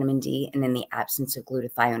absence of vitamin D and in the absence of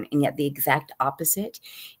glutathione. And yet the exact opposite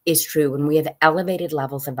is true when we have elevated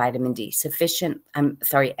levels of vitamin D, NAD,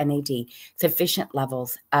 sufficient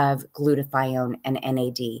levels of glutathione and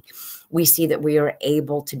NAD. We see that we are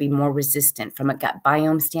able to be more resistant from a gut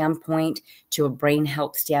biome standpoint, to a brain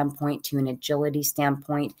health standpoint, to an agility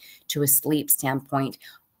standpoint, to a sleep standpoint.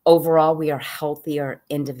 Overall, we are healthier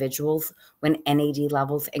individuals when NAD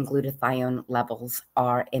levels and glutathione levels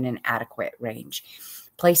are in an adequate range.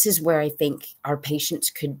 Places where I think our patients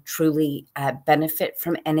could truly benefit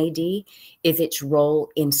from NAD is its role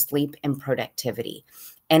in sleep and productivity.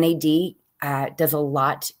 NAD does a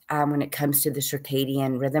lot when it comes to the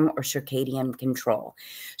circadian rhythm or circadian control.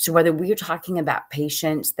 So whether we are talking about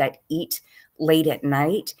patients that eat late at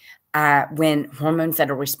night, when hormones that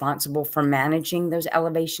are responsible for managing those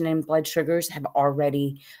elevation in blood sugars have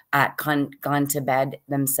already gone to bed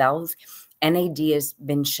themselves, NAD has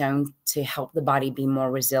been shown to help the body be more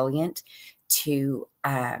resilient to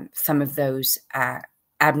some of those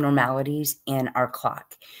abnormalities in our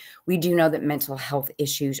clock. We do know that mental health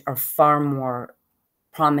issues are far more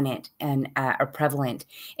prominent and are prevalent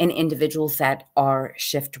in individuals that are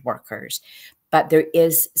shift workers. But there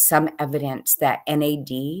is some evidence that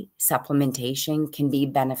NAD supplementation can be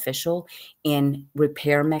beneficial in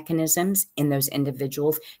repair mechanisms in those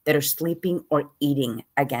individuals that are sleeping or eating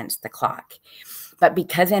against the clock. But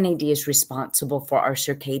because NAD is responsible for our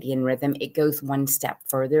circadian rhythm, it goes one step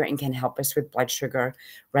further and can help us with blood sugar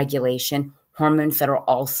regulation, hormones that are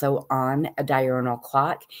also on a diurnal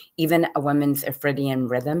clock. Even a woman's circadian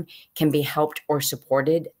rhythm can be helped or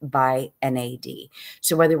supported by NAD.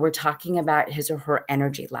 So whether we're talking about his or her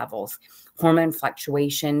energy levels, hormone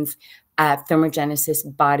fluctuations,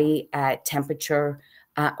 thermogenesis, body temperature,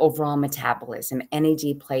 overall metabolism,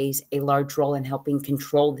 NAD plays a large role in helping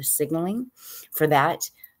control the signaling for that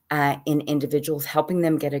in individuals, helping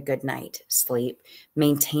them get a good night's sleep,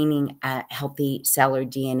 maintaining healthy cellular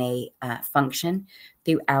DNA function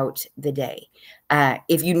throughout the day.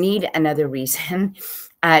 If you need another reason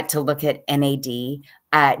to look at NAD,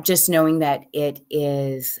 just knowing that it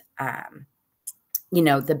is,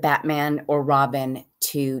 the Batman or Robin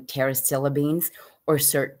to pterostilbenes or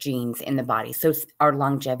SERT genes in the body. So our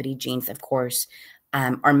longevity genes, of course,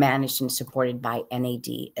 are managed and supported by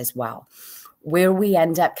NAD as well. Where we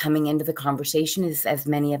end up coming into the conversation is, as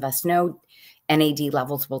many of us know, NAD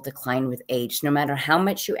levels will decline with age, no matter how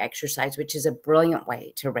much you exercise, which is a brilliant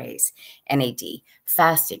way to raise NAD.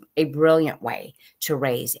 Fasting, a brilliant way to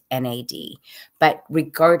raise NAD. But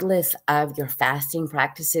regardless of your fasting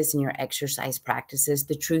practices and your exercise practices,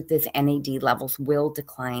 the truth is NAD levels will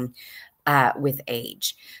decline with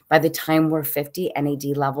age. By the time we're 50,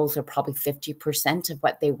 NAD levels are probably 50% of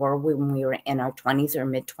what they were when we were in our 20s or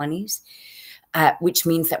mid-20s. Which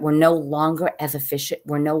means that we're no longer as efficient.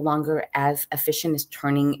 We're no longer as efficient as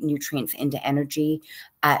turning nutrients into energy,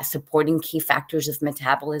 supporting key factors of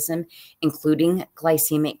metabolism, including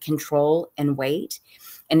glycemic control and weight.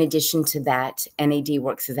 In addition to that, NAD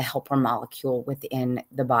works as a helper molecule within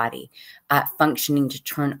the body, functioning to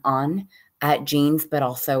turn on genes, but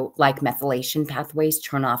also like methylation pathways,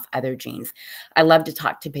 turn off other genes. I love to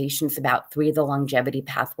talk to patients about 3 of the longevity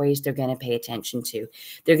pathways they're going to pay attention to.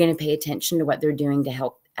 They're going to pay attention to what they're doing to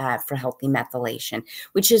help for healthy methylation,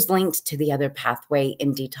 which is linked to the other pathway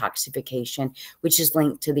in detoxification, which is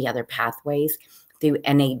linked to the other pathways through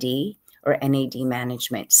NAD or NAD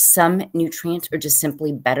management. Some nutrients are just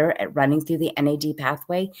simply better at running through the NAD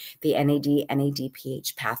pathway, the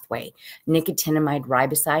NAD/NADPH pathway. Nicotinamide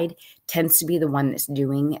riboside tends to be the one that's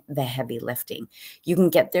doing the heavy lifting. You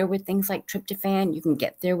can get there with things like tryptophan. You can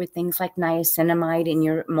get there with things like niacinamide in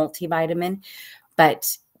your multivitamin,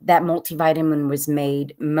 but that multivitamin was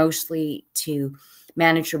made mostly to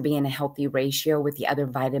manage or be in a healthy ratio with the other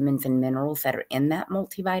vitamins and minerals that are in that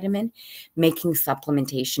multivitamin, making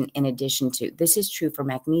supplementation in addition to. This is true for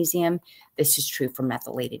magnesium. This is true for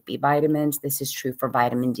methylated B vitamins. This is true for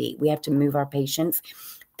vitamin D. We have to move our patients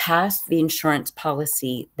past the insurance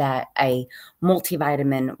policy that a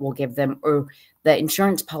multivitamin will give them, or the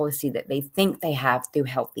insurance policy that they think they have through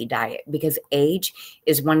healthy diet, because age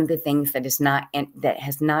is one of the things that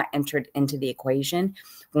has not entered into the equation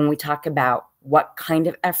when we talk about what kind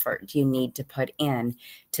of effort you need to put in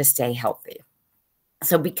to stay healthy.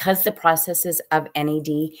 So because the processes of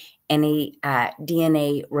NAD,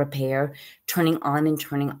 DNA repair, turning on and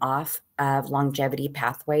turning off of longevity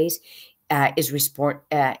pathways is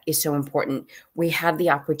so important, we have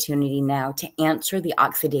the opportunity now to answer the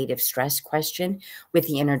oxidative stress question with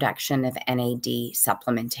the introduction of NAD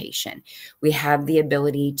supplementation. We have the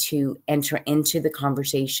ability to enter into the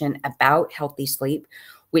conversation about healthy sleep,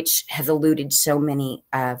 which has eluded so many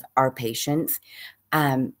of our patients.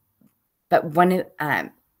 But one of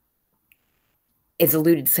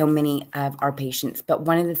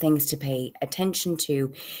the things to pay attention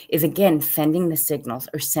to is, again, sending the signals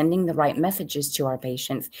or sending the right messages to our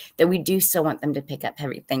patients that we do still want them to pick up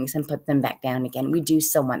heavy things and put them back down again. We do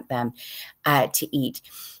still want them to eat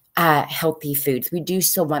healthy foods. We do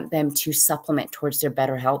still want them to supplement towards their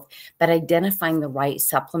better health, but identifying the right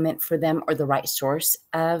supplement for them or the right source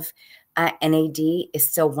of NAD is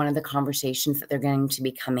still one of the conversations that they're going to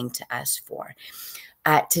be coming to us for.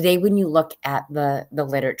 Today, when you look at the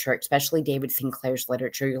literature, especially David Sinclair's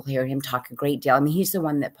literature, you'll hear him talk a great deal. I mean, he's the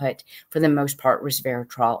one that put, for the most part,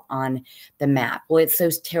 resveratrol on the map. Well, it's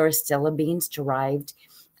those pterostilbenes derived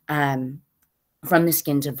from the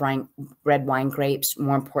skins of red wine grapes,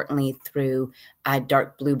 more importantly through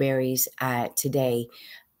dark blueberries today,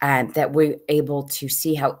 that we're able to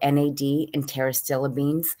see how NAD and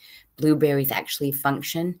pterostilbenes, blueberries actually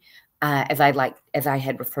function, as I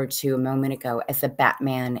had referred to a moment ago, as the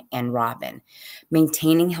Batman and Robin.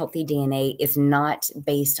 Maintaining healthy DNA is not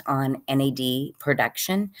based on NAD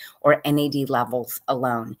production or NAD levels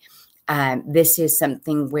alone. This is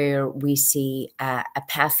something where we see a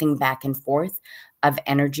passing back and forth of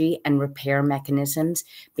energy and repair mechanisms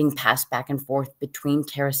being passed back and forth between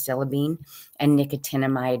pterostilbene and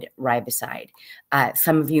nicotinamide riboside.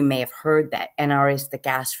 Some of you may have heard that NR is the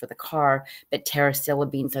gas for the car, but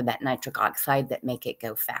pterostilbenes are that nitric oxide that make it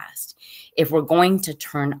go fast. If we're going to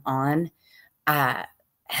turn on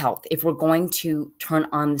health, if we're going to turn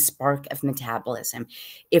on the spark of metabolism,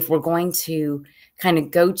 if we're going to kind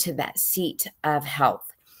of go to that seat of health,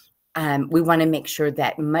 we want to make sure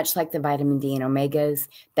that, much like the vitamin D and omegas,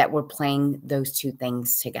 that we're playing those two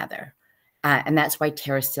things together. And that's why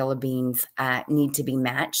pterostilbenes need to be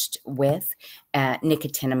matched with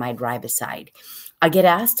nicotinamide riboside. I get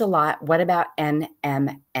asked a lot, what about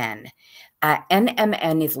NMN?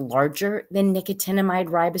 NMN is larger than nicotinamide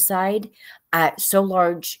riboside, so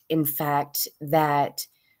large, in fact, that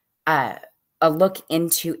a look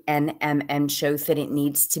into NMN shows that it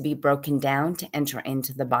needs to be broken down to enter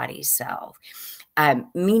into the body's cell.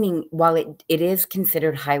 Meaning, while it is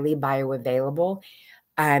considered highly bioavailable,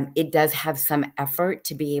 it does have some effort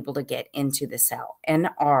to be able to get into the cell.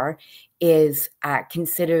 NR is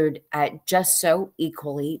considered just so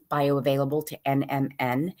equally bioavailable to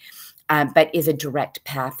NMN, but is a direct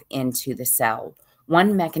path into the cell.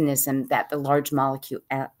 One mechanism that the large molecule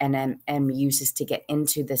NMN uses to get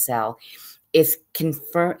into the cell is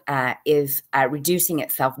reducing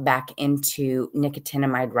itself back into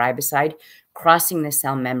nicotinamide riboside, crossing the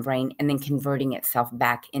cell membrane, and then converting itself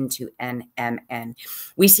back into NMN.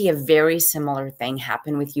 We see a very similar thing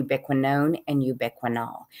happen with ubiquinone and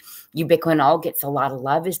ubiquinol. Ubiquinol gets a lot of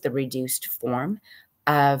love as the reduced form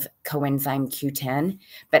of coenzyme Q10,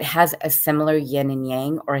 but has a similar yin and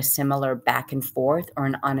yang, or a similar back and forth, or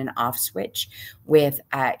an on and off switch with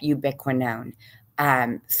ubiquinone.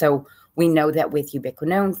 So we know that with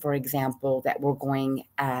ubiquinone, for example, that we're going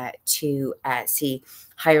to see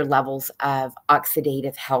higher levels of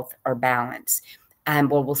oxidative health or balance.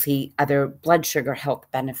 We'll see other blood sugar health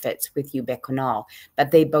benefits with ubiquinol, but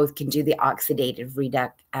they both can do the oxidative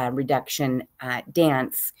reduction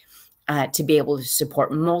dance to be able to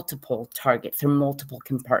support multiple targets or multiple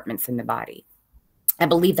compartments in the body. I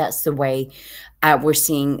believe that's the way we're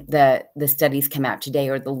seeing the studies come out today,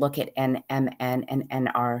 or the look at NMN and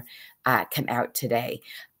NR come out today.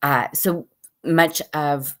 So much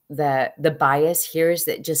of the bias here is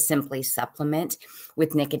that just simply supplement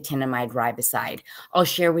with nicotinamide riboside. I'll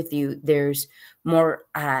share with you, there's more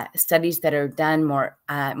studies that are done,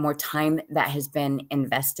 more time that has been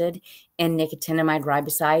invested in nicotinamide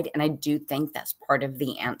riboside, and I do think that's part of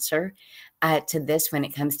the answer to this when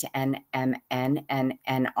it comes to NMN and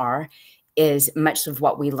NR, is much of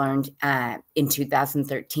what we learned in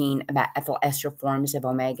 2013 about ethyl ester forms of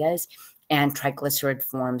omegas and triglyceride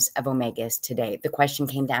forms of omegas today. The question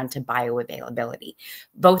came down to bioavailability.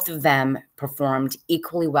 Both of them performed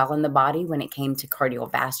equally well in the body when it came to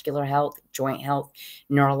cardiovascular health, joint health,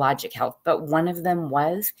 neurologic health, but one of them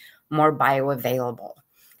was more bioavailable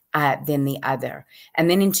than the other. And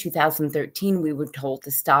then in 2013, we were told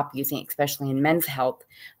to stop using, especially in men's health,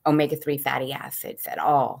 omega-3 fatty acids at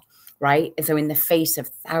all, right? And so in the face of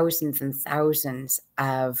thousands and thousands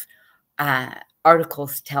of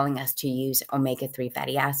articles telling us to use omega-3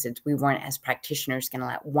 fatty acids, we weren't, as practitioners, going to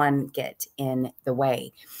let one get in the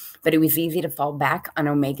way. But it was easy to fall back on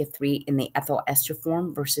omega-3 in the ethyl ester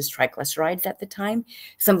form versus triglycerides at the time,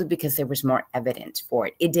 simply because there was more evidence for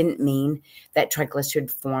it. It didn't mean that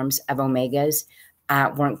triglyceride forms of omegas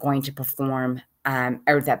weren't going to perform,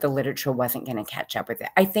 or that the literature wasn't going to catch up with it.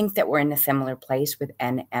 I think that we're in a similar place with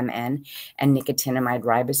NMN and nicotinamide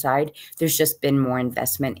riboside. There's just been more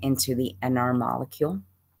investment into the NR molecule,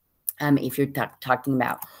 if you're talking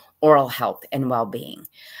about oral health and well-being.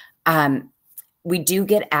 We do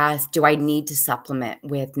get asked, do I need to supplement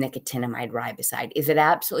with nicotinamide riboside? Is it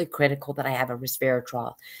absolutely critical that I have a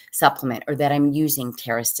resveratrol supplement, or that I'm using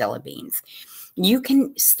pterostilbene? You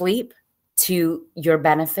can sleep to your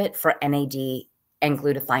benefit for NAD and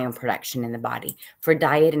glutathione production in the body, for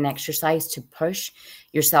diet and exercise to push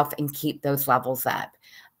yourself and keep those levels up.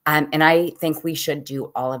 And I think we should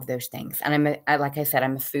do all of those things. And like I said,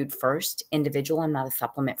 I'm a food first individual. I'm not a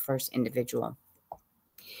supplement first individual.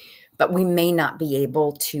 But we may not be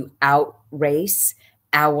able to outrace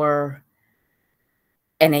our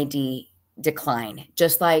NAD decline,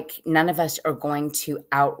 just like none of us are going to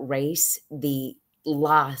outrace the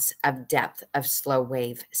loss of depth of slow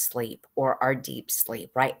wave sleep or our deep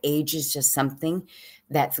sleep, right? Age is just something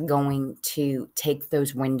that's going to take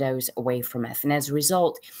those windows away from us. And as a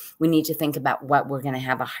result, we need to think about what we're going to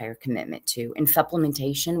have a higher commitment to. And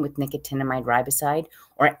supplementation with nicotinamide riboside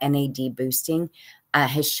or NAD boosting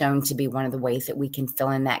has shown to be one of the ways that we can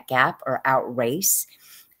fill in that gap or outrace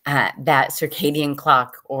that circadian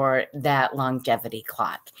clock or that longevity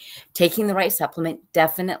clock. Taking the right supplement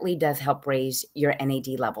definitely does help raise your NAD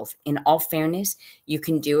levels. In all fairness, you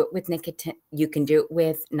can do it with you can do it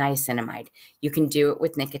with niacinamide. You can do it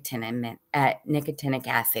with nicotinic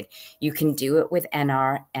acid. You can do it with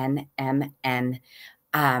NR, NMN.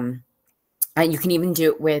 You can even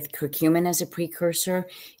do it with curcumin as a precursor.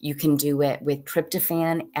 You can do it with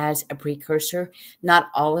tryptophan as a precursor. Not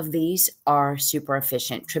all of these are super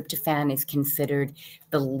efficient. Tryptophan is considered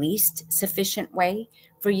the least sufficient way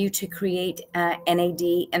for you to create NAD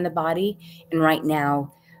in the body. And right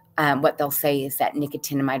now, what they'll say is that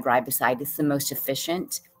nicotinamide riboside is the most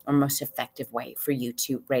efficient or most effective way for you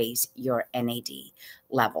to raise your NAD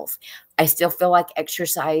levels. I still feel like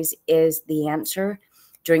exercise is the answer.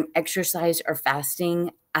 During exercise or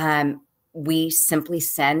fasting, we simply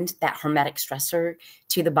send that hormetic stressor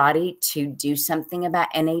to the body to do something about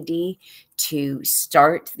NAD, to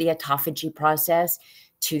start the autophagy process,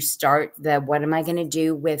 to start the, what am I going to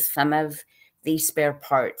do with some of these spare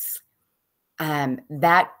parts?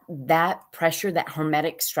 That pressure, that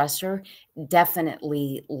hormetic stressor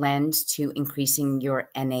definitely lends to increasing your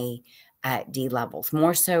NAD levels,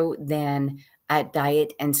 more so than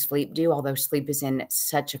diet and sleep do, although sleep is in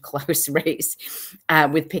such a close race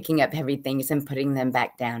with picking up heavy things and putting them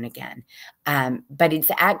back down again. But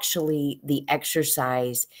it's actually the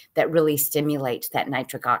exercise that really stimulates that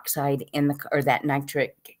nitric oxide in the, or that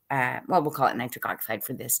nitric, well, we'll call it nitric oxide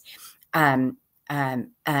for this,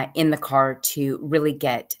 in the car to really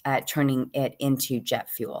get turning it into jet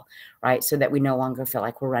fuel, right? So that we no longer feel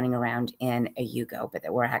like we're running around in a Yugo, but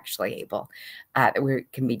that we're actually able, that we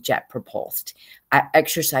can be jet propulsed.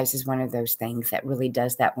 Exercise is one of those things that really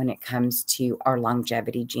does that when it comes to our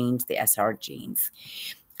longevity genes, the SR genes.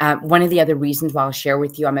 One of the other reasons why I'll share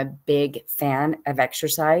with you, I'm a big fan of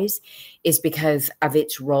exercise, is because of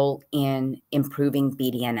its role in improving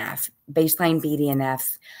BDNF. Baseline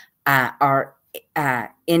BDNF are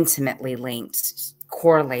intimately linked,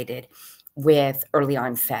 correlated with early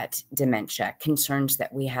onset dementia, concerns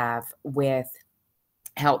that we have with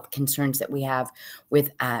health, concerns that we have with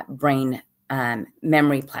brain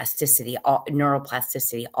memory plasticity,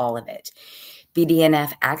 neuroplasticity, all of it.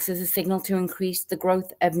 BDNF acts as a signal to increase the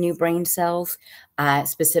growth of new brain cells,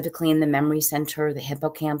 specifically in the memory center, the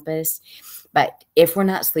hippocampus. But if we're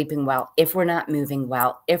not sleeping well, if we're not moving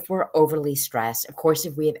well, if we're overly stressed, of course,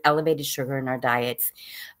 if we have elevated sugar in our diets,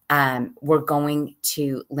 we're going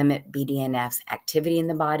to limit BDNF's activity in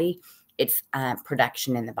the body, its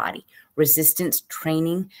production in the body. Resistance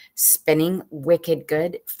training, spinning, wicked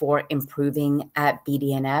good for improving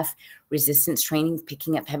BDNF. Resistance training,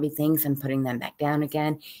 picking up heavy things and putting them back down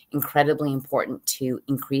again, incredibly important to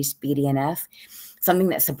increase BDNF. Something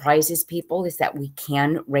that surprises people is that we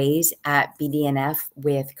can raise BDNF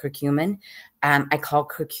with curcumin. I call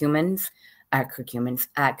curcuminoids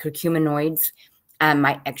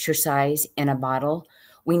my exercise in a bottle.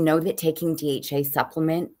 We know that taking DHA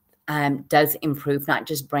supplement does improve not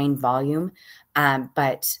just brain volume,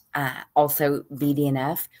 but also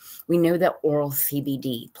BDNF. We know that oral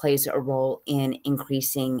CBD plays a role in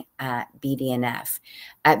increasing BDNF.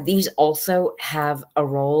 These also have a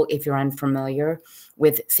role, if you're unfamiliar,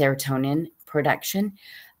 with serotonin production,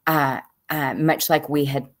 much like we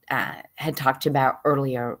had talked about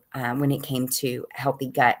earlier when it came to healthy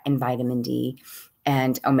gut and vitamin D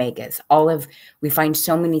and omegas. We find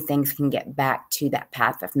so many things can get back to that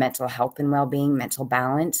path of mental health and well-being, mental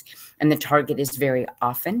balance, and the target is very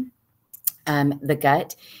often the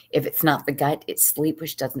gut. If it's not the gut, it's sleep,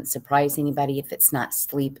 which doesn't surprise anybody. If it's not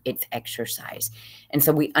sleep, it's exercise. And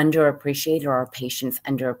so we underappreciate, or our patients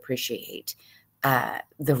underappreciate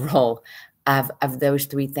the role of those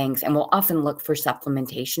three things. And we'll often look for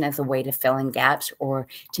supplementation as a way to fill in gaps or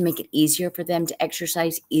to make it easier for them to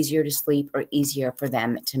exercise, easier to sleep, or easier for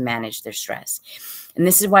them to manage their stress. And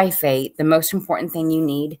this is why I say the most important thing you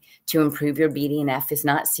need to improve your BDNF is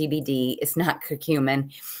not CBD, it's not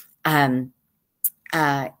curcumin.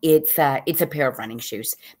 It's a pair of running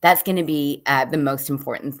shoes. That's going to be the most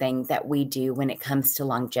important thing that we do when it comes to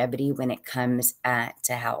longevity, when it comes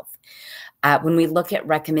to health. When we look at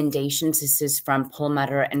recommendations, this is from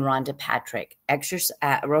Perlmutter and Rhonda Patrick,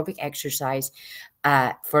 aerobic exercise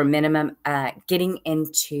for minimum, getting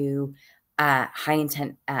into high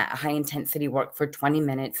intensity work for 20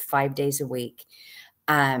 minutes, 5 days a week,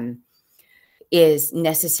 is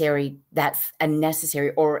necessary. That's a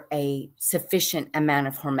necessary or a sufficient amount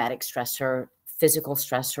of hormetic stressor, physical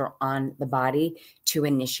stressor on the body to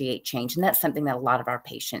initiate change. And that's something that a lot of our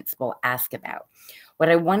patients will ask about. What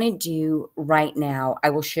I want to do right now, I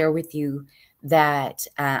will share with you that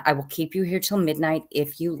I will keep you here till midnight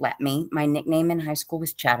if you let me. My nickname in high school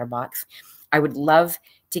was Chatterbox. I would love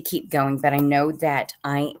to keep going, but I know that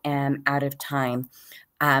I am out of time.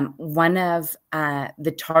 One of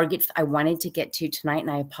the targets I wanted to get to tonight, and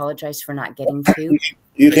I apologize for not getting to.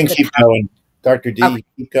 You can keep going. Dr. D, okay.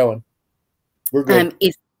 Keep going. We're good.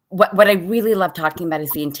 What I really love talking about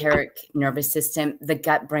is the enteric nervous system, the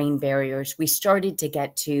gut-brain barriers we started to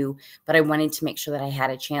get to, but I wanted to make sure that I had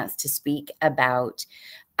a chance to speak about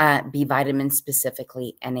B vitamins,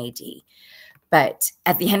 specifically NAD. But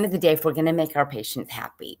at the end of the day, if we're going to make our patients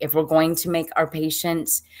happy, if we're going to make our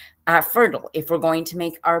patients fertile, if we're going to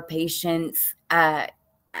make our patients,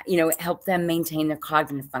 help them maintain their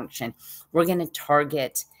cognitive function, we're going to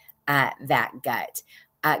target that gut.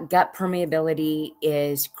 Gut permeability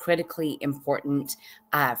is critically important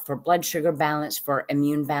for blood sugar balance, for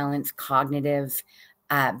immune balance, cognitive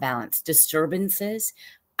balance. Disturbances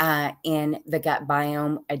in the gut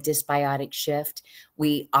biome, a dysbiotic shift,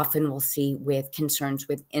 we often will see with concerns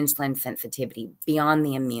with insulin sensitivity beyond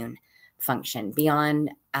the immune function,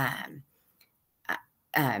 beyond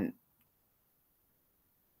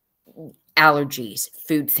allergies,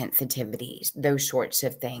 food sensitivities, those sorts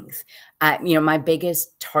of things. My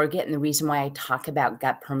biggest target, and the reason why I talk about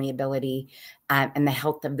gut permeability and the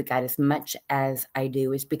health of the gut as much as I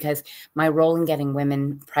do, is because my role in getting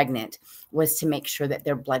women pregnant was to make sure that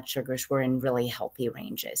their blood sugars were in really healthy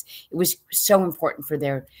ranges. It was so important for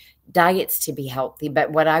their diets to be healthy,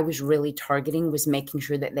 but what I was really targeting was making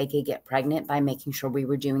sure that they could get pregnant by making sure we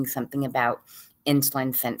were doing something about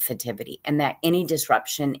insulin sensitivity, and that any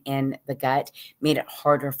disruption in the gut made it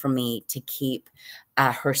harder for me to keep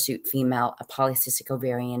a hirsute female, a polycystic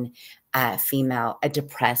ovarian female, a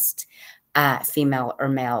depressed female or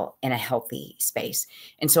male in a healthy space.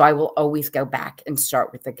 And so I will always go back and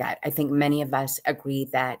start with the gut. I think many of us agree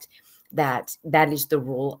that is the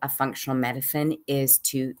rule of functional medicine, is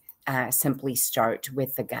to simply start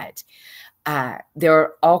with the gut. There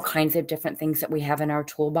are all kinds of different things that we have in our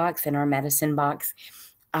toolbox, in our medicine box,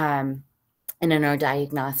 and in our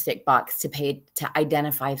diagnostic box to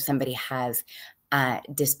identify if somebody has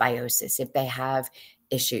dysbiosis, if they have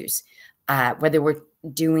issues. Whether we're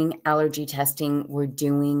doing allergy testing, we're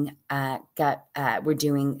doing gut, we're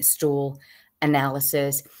doing stool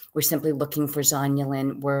analysis, we're simply looking for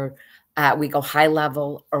zonulin, we go high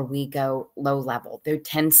level or we go low level. There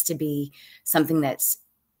tends to be something that's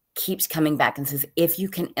keeps coming back and says, if you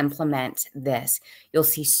can implement this, you'll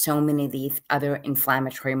see so many of these other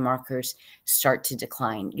inflammatory markers start to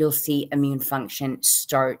decline. You'll see immune function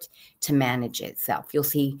start to manage itself. You'll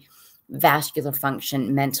see vascular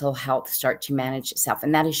function, mental health start to manage itself.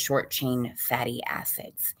 And that is short chain fatty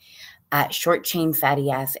acids. Short chain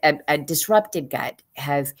fatty acid, a disrupted gut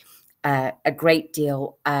has a great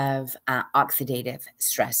deal of oxidative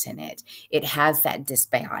stress in it. It has that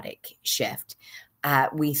dysbiotic shift.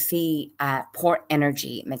 We see poor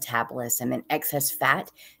energy metabolism and excess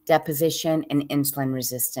fat deposition and insulin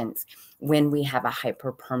resistance when we have a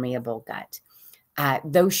hyperpermeable gut.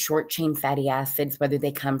 Those short chain fatty acids, whether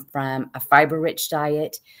they come from a fiber-rich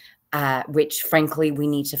diet, which frankly, we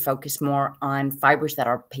need to focus more on fibers that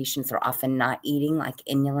our patients are often not eating, like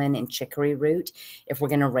inulin and chicory root, if we're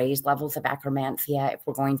going to raise levels of akkermansia, if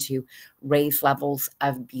we're going to raise levels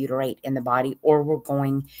of butyrate in the body, or we're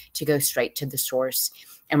going to go straight to the source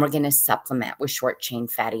and we're going to supplement with short chain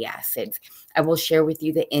fatty acids. I will share with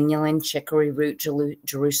you the inulin, chicory root,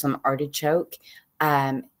 Jerusalem artichoke,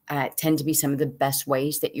 tend to be some of the best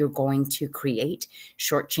ways that you're going to create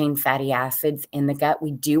short chain fatty acids in the gut.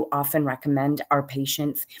 We do often recommend our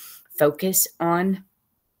patients focus on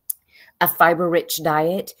a fiber-rich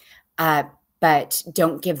diet, but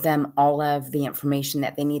don't give them all of the information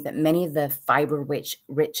that they need. That many of the fiber-rich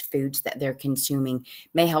foods that they're consuming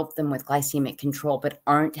may help them with glycemic control, but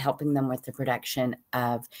aren't helping them with the production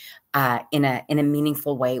of in a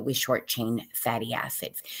meaningful way with short chain fatty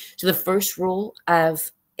acids. So the first rule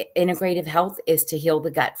of integrative health is to heal the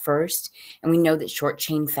gut first. And we know that short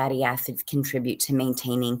chain fatty acids contribute to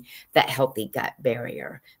maintaining that healthy gut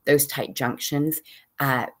barrier, those tight junctions.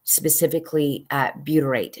 Specifically,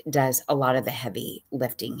 butyrate does a lot of the heavy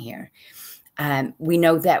lifting here. We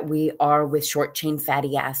know that we are, with short chain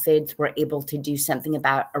fatty acids, we're able to do something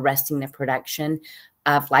about arresting the production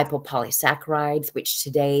of lipopolysaccharides, which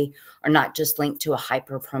today are not just linked to a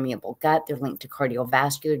hyperpermeable gut, they're linked to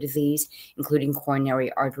cardiovascular disease, including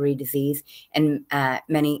coronary artery disease, and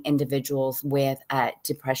many individuals with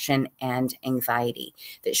depression and anxiety.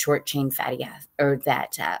 That short chain fatty acids, or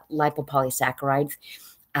that lipopolysaccharides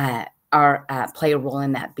play a role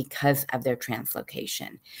in that because of their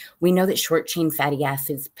translocation. We know that short chain fatty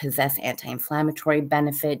acids possess anti-inflammatory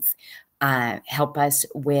benefits, help us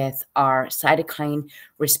with our cytokine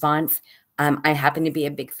response. I happen to be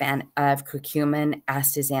a big fan of curcumin,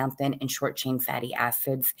 astaxanthin, and short chain fatty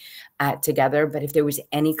acids together. But if there was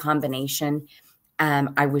any combination,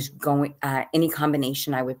 I would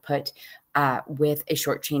put with a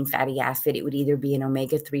short chain fatty acid, it would either be an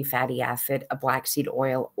omega-3 fatty acid, a black seed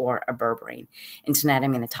oil, or a berberine. And tonight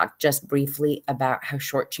I'm going to talk just briefly about how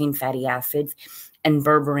short chain fatty acids and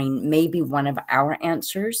berberine may be one of our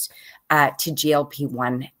answers to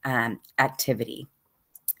GLP-1 activity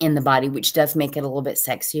in the body, which does make it a little bit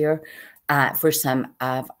sexier for some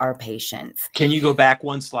of our patients. Can you go back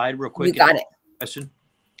one slide real quick? You got it. Question.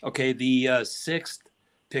 Okay, the sixth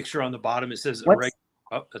picture on the bottom, it says,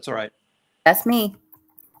 oh, that's all right. That's me.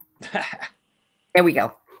 There we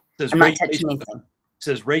go. I'm not touching anything. It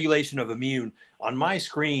says regulation of immune. On my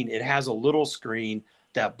screen, it has a little screen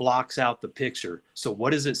that blocks out the picture. So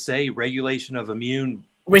what does it say? Regulation of immune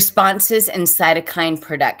responses and cytokine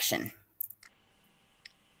production.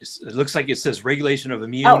 It looks like it says regulation of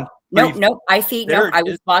immune. Oh, no, I see. No, There I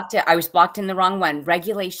was blocked. I was blocked in the wrong one.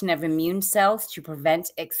 Regulation of immune cells to prevent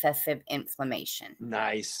excessive inflammation.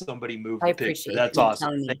 Nice. Somebody moved I the picture. appreciate That's you awesome.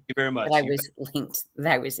 telling me Thank you very much. that I was linked,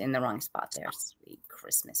 that I was in the wrong spot there. Sweet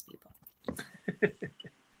Christmas, people.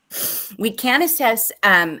 We can assess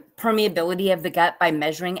permeability of the gut by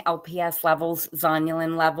measuring LPS levels,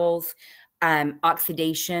 zonulin levels,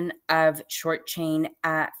 oxidation of short chain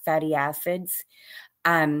fatty acids.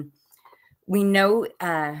 We know,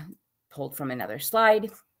 pulled from another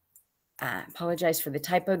slide, apologize for the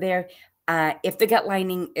typo there. If the gut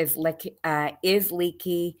lining is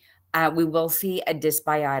leaky, we will see a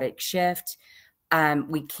dysbiotic shift.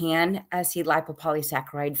 We can see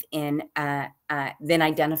lipopolysaccharides in, then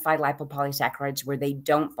identify lipopolysaccharides where they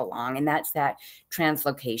don't belong. And that's that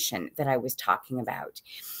translocation that I was talking about.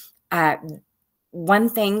 One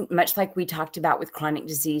thing, much like we talked about with chronic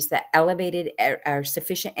disease, that elevated or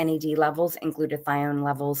sufficient NAD levels and glutathione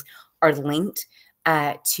levels are linked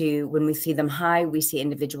to, when we see them high, we see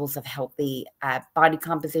individuals of healthy body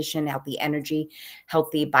composition, healthy energy,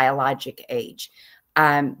 healthy biologic age.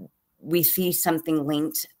 We see something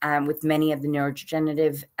linked with many of the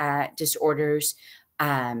neurodegenerative disorders,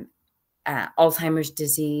 Alzheimer's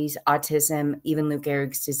disease, autism, even Lou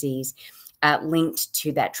Gehrig's disease, linked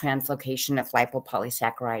to that translocation of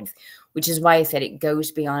lipopolysaccharides, which is why I said it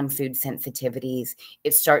goes beyond food sensitivities.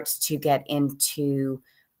 It starts to get into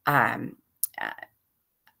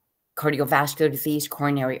cardiovascular disease,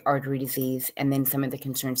 coronary artery disease, and then some of the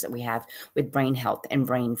concerns that we have with brain health and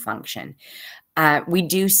brain function. We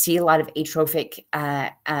do see a lot of atrophic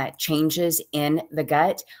changes in the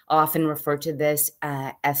gut. I'll often refer to this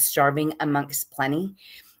as starving amongst plenty.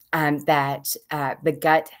 That the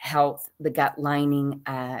gut health, the gut lining,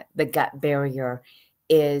 the gut barrier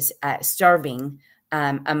is starving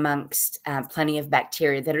amongst plenty of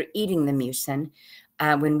bacteria that are eating the mucin.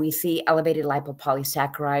 When we see elevated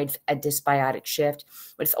lipopolysaccharides, a dysbiotic shift,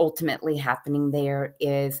 what's ultimately happening there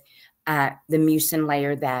is the mucin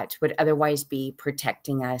layer that would otherwise be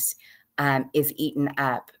protecting us is eaten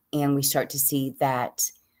up, and we start to see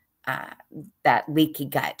that that leaky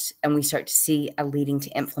gut, and we start to see a leading to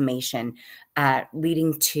inflammation,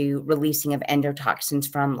 leading to releasing of endotoxins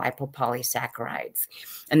from lipopolysaccharides.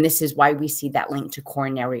 And this is why we see that link to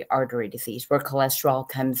coronary artery disease, where cholesterol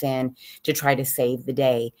comes in to try to save the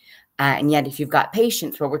day. And yet if you've got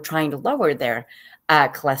patients where we're trying to lower their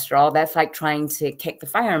cholesterol, that's like trying to kick the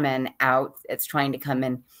fireman out. It's trying to come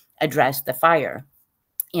and address the fire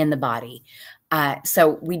in the body.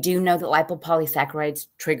 So we do know that lipopolysaccharides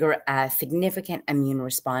trigger a significant immune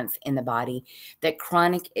response in the body, that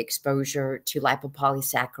chronic exposure to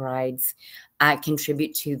lipopolysaccharides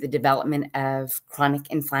contribute to the development of chronic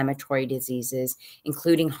inflammatory diseases,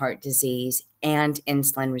 including heart disease and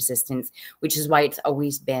insulin resistance, which is why it's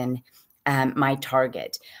always been my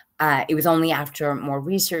target. It was only after more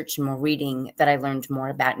research and more reading that I learned more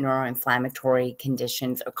about neuroinflammatory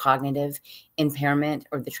conditions or cognitive impairment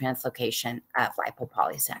or the translocation of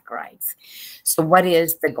lipopolysaccharides. So what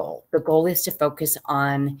is the goal? The goal is to focus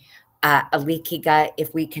on a leaky gut.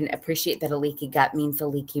 If we can appreciate that a leaky gut means a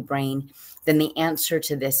leaky brain, then the answer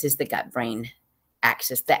to this is the gut-brain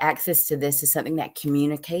axis. The axis to this is something that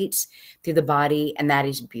communicates through the body, and that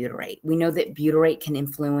is butyrate. We know that butyrate can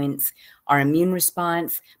influence our immune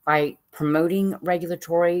response by promoting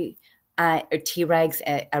regulatory or Tregs,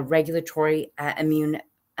 a regulatory immune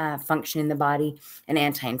function in the body, an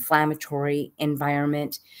anti-inflammatory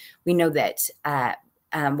environment. We know that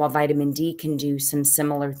while vitamin D can do some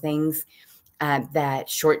similar things, that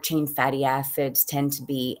short-chain fatty acids tend to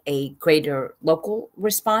be a greater local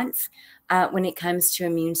response when it comes to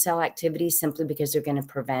immune cell activity, simply because they're going to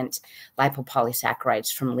prevent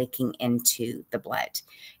lipopolysaccharides from leaking into the blood.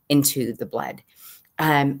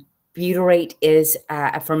 Butyrate is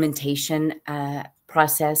a fermentation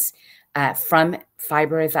process from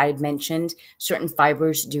fiber, as I had mentioned. Certain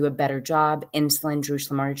fibers do a better job. Insulin,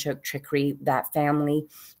 Jerusalem artichoke, chicory, that family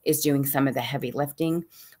is doing some of the heavy lifting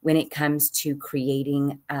when it comes to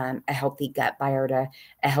creating a healthy gut biota,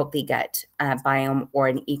 a healthy gut biome, or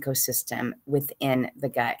an ecosystem within the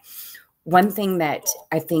gut. One thing that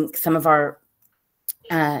I think some of our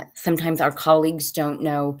sometimes our colleagues don't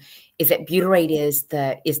know is that butyrate is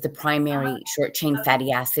the primary short chain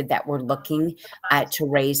fatty acid that we're looking to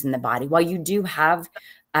raise in the body. While you do have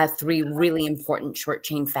three really important short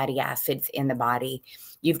chain fatty acids in the body.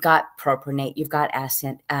 You've got propionate, you've got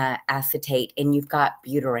acetate, and you've got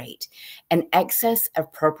butyrate. An excess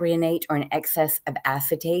of propionate or an excess of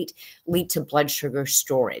acetate lead to blood sugar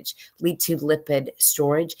storage, lead to lipid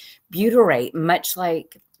storage. Butyrate, much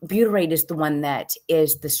like butyrate, is the one that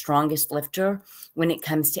is the strongest lifter when it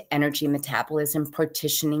comes to energy metabolism,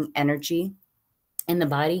 partitioning energy in the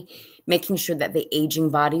body, making sure that the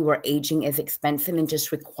aging body, where aging is expensive and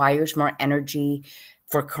just requires more energy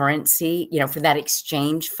for currency, for that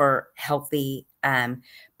exchange for healthy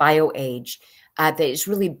bio-age, that is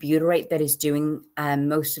really butyrate that is doing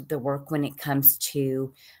most of the work when it comes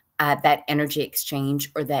to that energy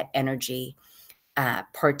exchange or that energy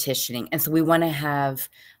partitioning. And so we want to have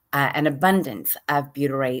an abundance of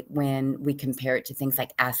butyrate when we compare it to things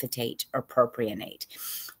like acetate or propionate.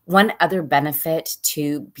 One other benefit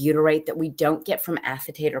to butyrate that we don't get from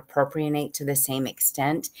acetate or propionate to the same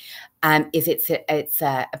extent is it's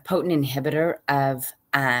a potent inhibitor of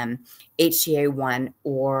HCA1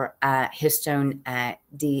 or histone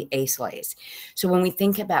deacylase. So when we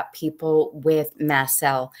think about people with mast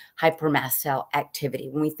cell, hypermast cell activity,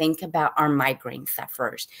 when we think about our migraine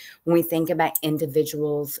sufferers, when we think about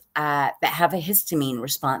individuals that have a histamine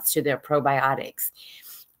response to their probiotics,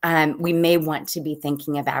 we may want to be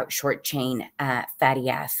thinking about short chain fatty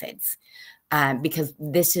acids. Because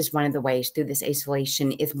this is one of the ways, through this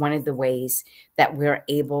acylation, is one of the ways that we're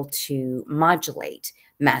able to modulate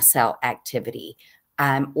mast cell activity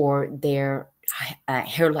or their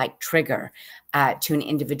hair-like trigger to an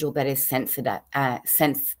individual that is sensitive,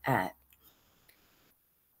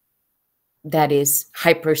 that is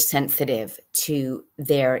hypersensitive to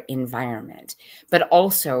their environment, but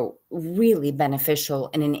also really beneficial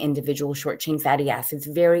in an individual short-chain fatty acids,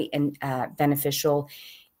 very beneficial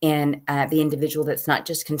in the individual that's not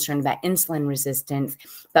just concerned about insulin resistance,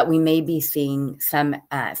 but we may be seeing some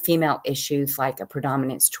female issues like a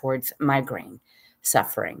predominance towards migraine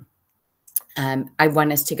suffering. I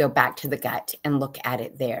want us to go back to the gut and look at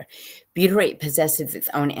it there. Butyrate possesses its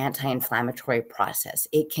own anti-inflammatory process.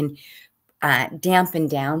 It can dampen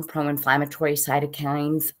down pro-inflammatory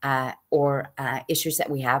cytokines or issues that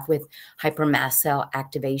we have with hypermast cell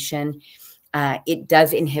activation. It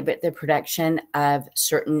does inhibit the production of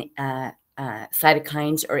certain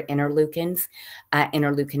cytokines or interleukins,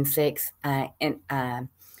 interleukin 6, and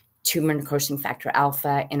tumor necrosis factor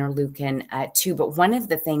alpha, interleukin 2. But one of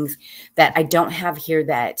the things that I don't have here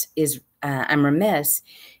that is I'm remiss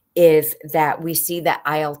is that we see that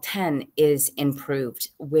IL-10 is improved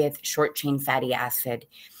with short chain fatty acid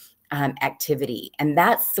activity. And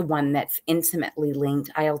that's the one that's intimately linked.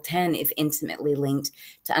 IL-10 is intimately linked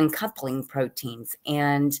to uncoupling proteins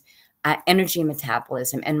and energy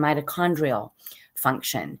metabolism and mitochondrial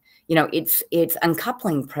function. It's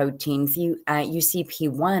uncoupling proteins,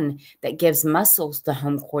 UCP1, that gives muscles the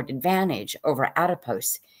home court advantage over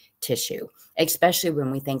adipose tissue, especially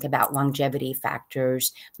when we think about longevity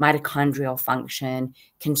factors, mitochondrial function,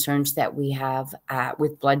 concerns that we have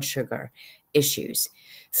with blood sugar issues.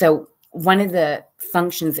 So one of the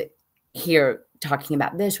functions here, talking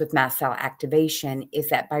about this with mast cell activation, is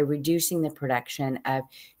that by reducing the production of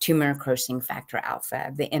tumor necrosis factor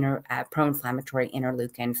alpha, the pro-inflammatory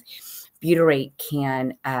interleukins, butyrate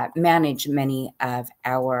can manage many of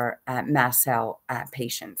our mast cell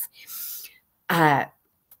patients.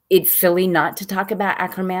 It's silly not to talk about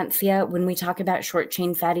akkermansia when we talk about short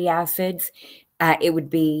chain fatty acids. It would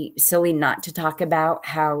be silly not to talk about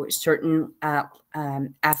how certain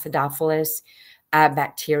acidophilus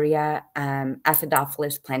bacteria,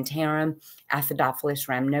 Acidophilus plantarum, Acidophilus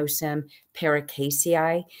rhamnosum,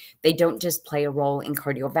 pericaceae, they don't just play a role in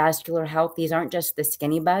cardiovascular health. These aren't just the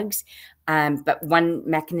skinny bugs, but one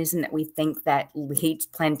mechanism that we think that leads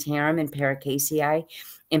plantarum and pericaceae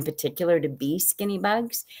in particular to be skinny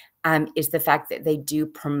bugs is the fact that they do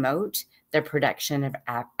promote the production of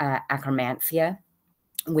akkermansia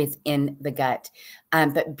within the gut.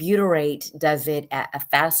 But butyrate does it at a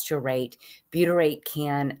faster rate. Butyrate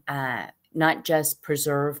can not just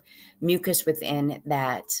preserve mucus within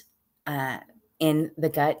that in the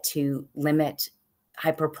gut to limit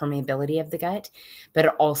hyperpermeability of the gut, but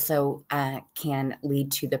it also can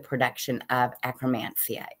lead to the production of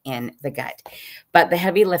akkermansia in the gut. But the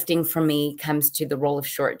heavy lifting for me comes to the role of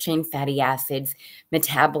short chain fatty acids,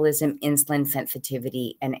 metabolism, insulin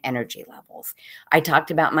sensitivity, and energy levels. I talked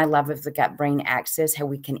about my love of the gut-brain axis, how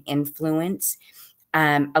we can influence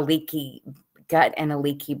a leaky gut and a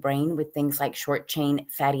leaky brain with things like short chain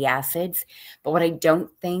fatty acids. But what I don't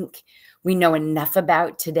think we know enough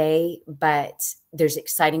about today, but there's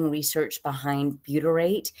exciting research behind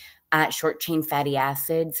butyrate short chain fatty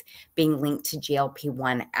acids being linked to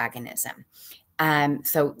GLP-1 agonism.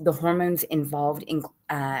 So the hormones involved in,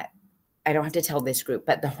 I don't have to tell this group,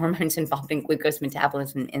 but the hormones involved in glucose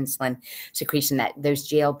metabolism and insulin secretion, that those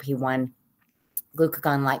GLP-1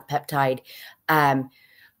 glucagon-like peptide,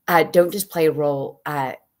 don't just play a role.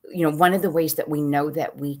 One of the ways that we know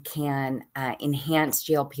that we can enhance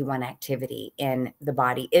GLP-1 activity in the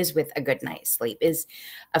body is with a good night's sleep, is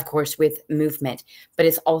of course with movement, but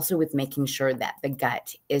it's also with making sure that the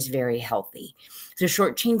gut is very healthy. So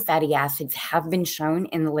short chain fatty acids have been shown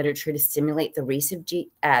in the literature to stimulate the release of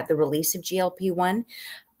GLP-1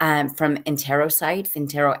 from enterocytes,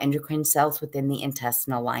 enteroendocrine cells within the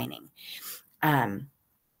intestinal lining.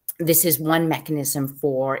 This is one mechanism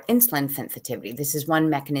for insulin sensitivity. This is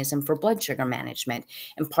one mechanism for blood sugar management.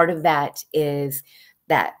 And part of that is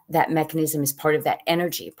that mechanism is part of that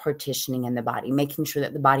energy partitioning in the body, making sure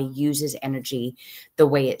that the body uses energy the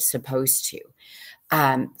way it's supposed to.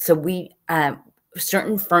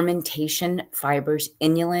 Certain fermentation fibers,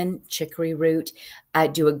 inulin, chicory root,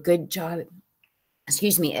 do a good job,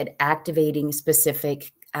 at activating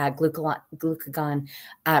specific glucagon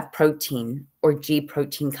protein or G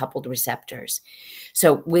protein coupled receptors.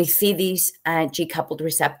 So we see these G coupled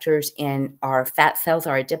receptors in our fat cells,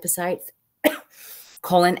 our adipocytes,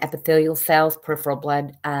 colon epithelial cells, peripheral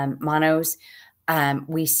blood monos.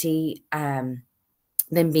 We see them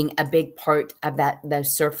being a big part of the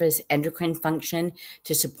surface endocrine function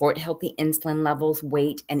to support healthy insulin levels,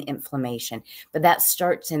 weight, and inflammation. But that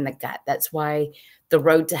starts in the gut. That's why the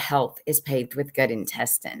road to health is paved with good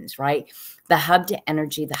intestines, right? The hub to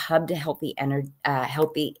energy, the hub to healthy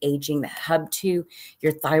aging, the hub to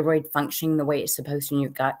your thyroid functioning the way it's supposed to, and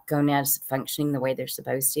your gut gonads functioning the way they're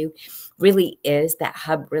supposed to, that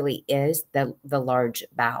hub really is the large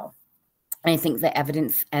bowel. And I think the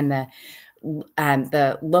evidence and the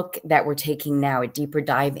look that we're taking now, a deeper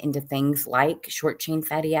dive into things like short chain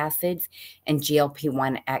fatty acids and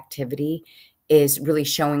GLP-1 activity, is really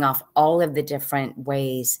showing off all of the different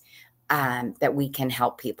ways that we can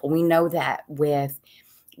help people. We know that with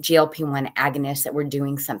GLP-1 agonists that we're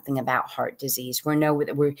doing something about heart disease. We know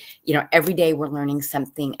that every day we're learning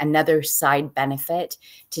something, another side benefit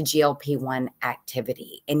to GLP-1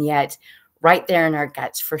 activity. And yet right there in our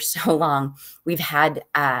guts for so long, we've had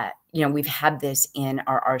this in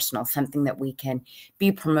our arsenal, something that we can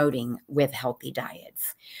be promoting with healthy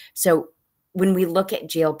diets. So when we look at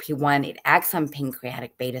GLP-1, it acts on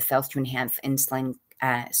pancreatic beta cells to enhance insulin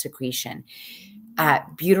secretion.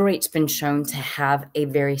 Butyrate's been shown to have a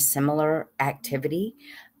very similar activity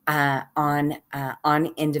on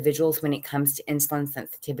individuals when it comes to insulin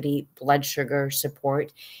sensitivity, blood sugar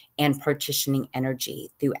support, and partitioning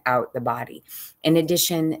energy throughout the body. In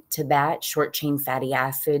addition to that, short chain fatty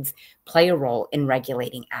acids play a role in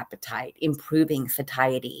regulating appetite, improving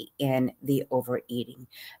satiety in the overeater.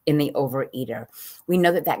 We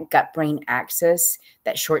know that gut-brain axis,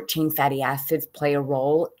 that short chain fatty acids play a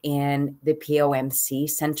role in the POMC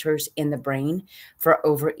centers in the brain for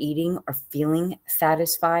overeating or feeling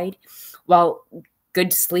satisfied. While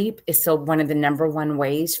good sleep is still one of the #1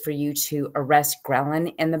 ways for you to arrest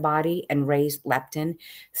ghrelin in the body and raise leptin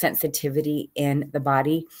sensitivity in the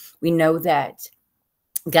body, we know that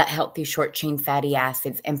gut healthy short chain fatty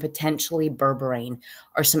acids and potentially berberine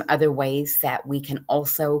are some other ways that we can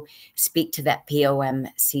also speak to that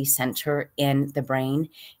POMC center in the brain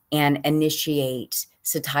and initiate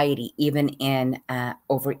satiety even in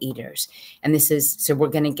overeaters. And so we're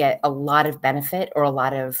going to get a lot of benefit or a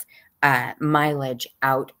lot of mileage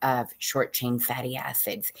out of short chain fatty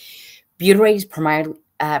acids. Butyrate is primarily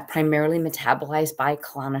metabolized by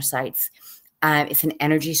colonocytes. It's an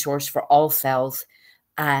energy source for all cells.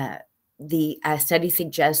 The study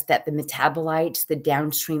suggests that the metabolites, the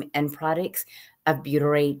downstream end products of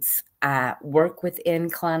butyrates, work within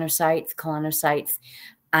colonocytes. Colonocytes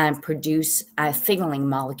produce signaling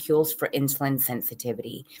molecules for insulin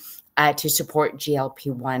sensitivity to support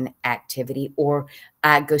GLP-1 activity, or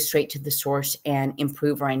go straight to the source and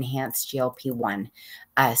improve or enhance GLP-1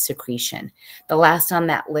 secretion. The last on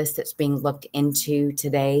that list that's being looked into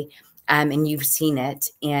today, and you've seen it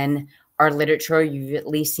in our literature, you've at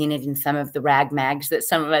least seen it in some of the rag mags that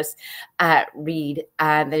some of us read.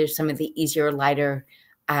 There's some of the easier, lighter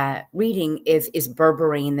reading is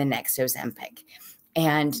berberine the next Ozempic.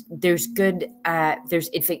 And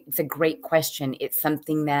it's a great question. It's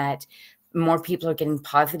something that more people are getting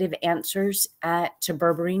positive answers to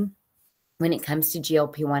berberine when it comes to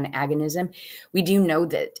GLP-1 agonism. We do know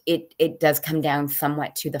that it does come down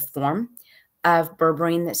somewhat to the form of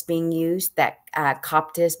berberine that's being used, that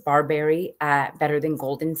Coptis, barberry, better than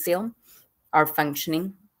golden seal are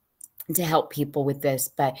functioning to help people with this.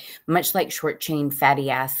 But much like short chain fatty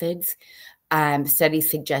acids,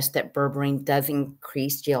 studies suggest that berberine does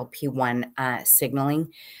increase GLP-1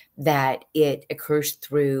 signaling, that it occurs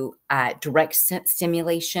through direct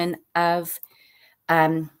stimulation of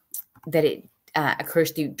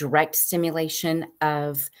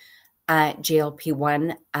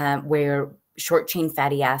GLP-1, where short chain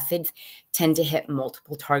fatty acids tend to hit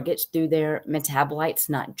multiple targets through their metabolites,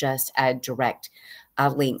 not just a direct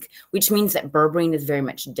link, which means that berberine is very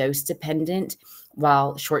much dose dependent,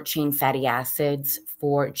 while short chain fatty acids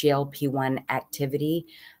for GLP-1 activity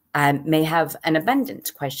may have an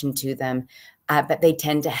abundance question to them, but they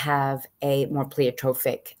tend to have a more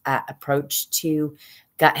pleiotropic approach to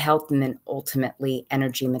gut health, and then ultimately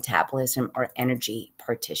energy metabolism or energy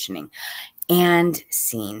partitioning. And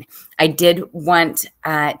scene. I did want,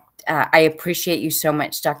 I appreciate you so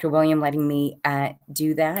much, Dr. William, letting me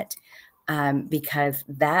do that, because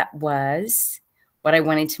that was what I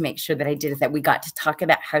wanted to make sure that I did, is that we got to talk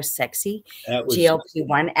about how sexy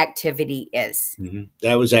GLP-1 activity is.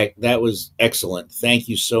 That was excellent. Thank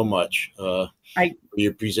you so much for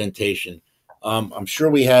your presentation. I'm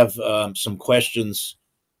sure we have some questions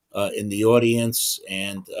in the audience,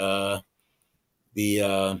 and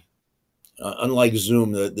unlike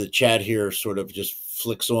Zoom, the chat here sort of just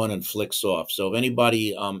flicks on and flicks off. So if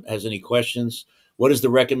anybody has any questions, what is the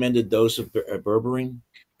recommended dose of berberine?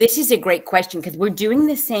 This is a great question, because we're doing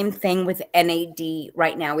the same thing with NAD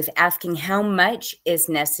right now, with asking how much is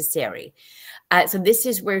necessary. So this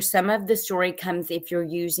is where some of the story comes if you're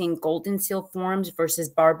using golden seal forms versus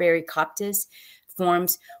barberry coptis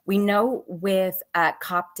forms. We know with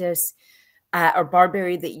coptis or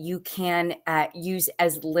barberry that you can use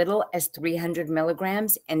as little as 300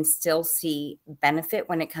 milligrams and still see benefit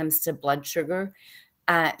when it comes to blood sugar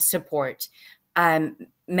support.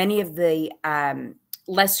 Many of the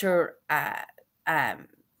lesser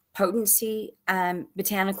potency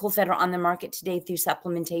botanicals that are on the market today through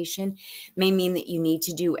supplementation may mean that you need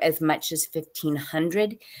to do as much as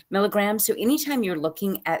 1,500 milligrams. So anytime you're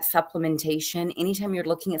looking at supplementation, anytime you're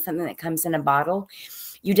looking at something that comes in a bottle,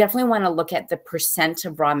 you definitely want to look at the percent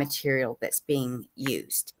of raw material that's being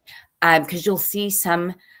used, because you'll see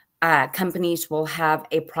some companies will have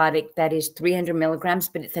a product that is 300 milligrams,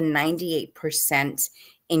 but it's a 98%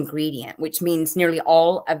 ingredient, which means nearly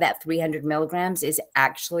all of that 300 milligrams is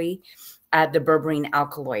actually the berberine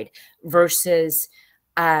alkaloid, versus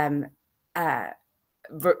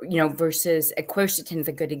versus quercetin is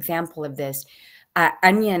a good example of this.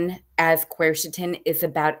 Onion as quercetin is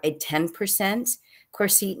about a 10%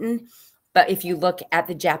 quercetin, but if you look at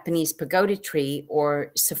the Japanese pagoda tree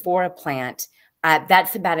or Sephora plant,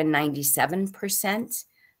 that's about a 97%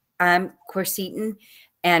 quercetin.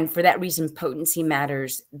 And for that reason, potency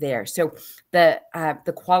matters there. So the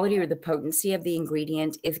quality or the potency of the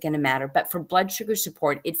ingredient is going to matter. But for blood sugar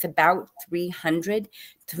support, it's about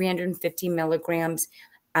 350 milligrams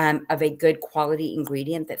of a good quality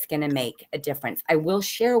ingredient that's going to make a difference. I will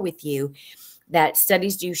share with you that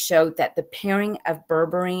studies do show that the pairing of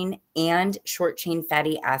berberine and short chain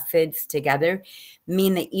fatty acids together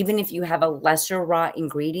mean that even if you have a lesser raw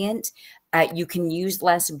ingredient, you can use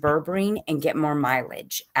less berberine and get more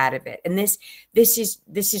mileage out of it. And this is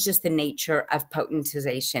just the nature of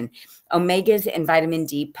potentization. Omegas and vitamin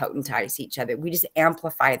D potentize each other. We just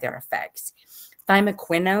amplify their effects.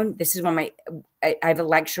 Thymoquinone, this is I have a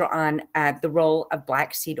lecture on the role of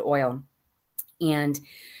black seed oil, and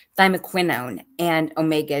thymoquinone and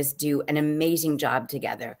omegas do an amazing job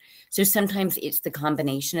together. So sometimes it's the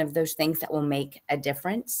combination of those things that will make a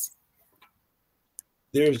difference.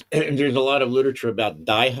 There's a lot of literature about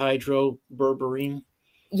dihydroberberine.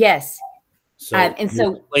 Yes. So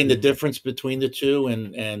explain the difference between the two,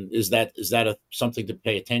 and is that something to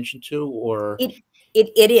pay attention to, or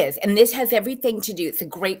it is, and this has everything to do. It's a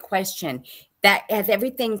great question. That has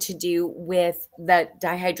everything to do with the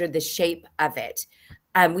dihydro, the shape of it.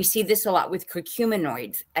 We see this a lot with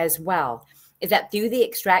curcuminoids as well, is that through the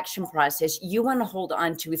extraction process, you want to hold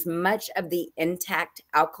on to as much of the intact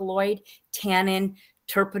alkaloid, tannin,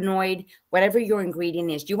 terpenoid, whatever your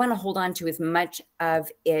ingredient is. You want to hold on to as much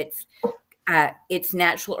of its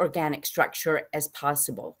natural organic structure as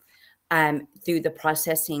possible through the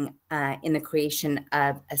processing in the creation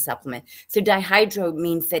of a supplement. So dihydro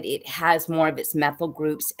means that it has more of its methyl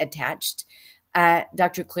groups attached,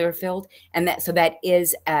 Dr. Clearfield, and that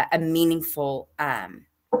is a meaningful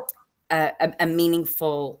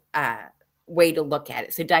way to look at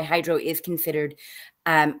it. So dihydro is considered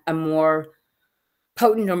a more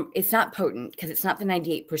potent, or it's not potent because it's not the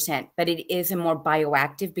 98%, but it is a more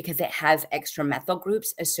bioactive because it has extra methyl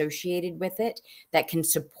groups associated with it that can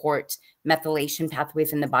support methylation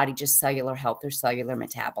pathways in the body, just cellular health or cellular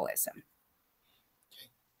metabolism.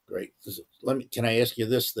 Great. Can I ask you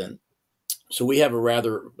this then? So we have a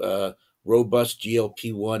rather robust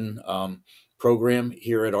GLP-1 program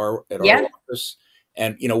here at our office,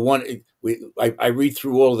 and I read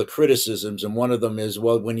through all of the criticisms, and one of them is,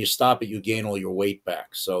 well, when you stop it, you gain all your weight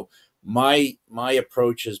back. So my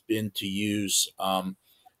approach has been to use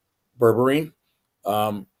berberine,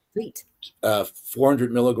 400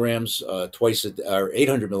 milligrams twice or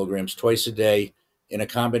 800 milligrams twice a day, in a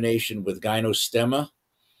combination with gynostemma,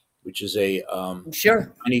 which is a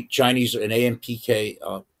Chinese, an AMPK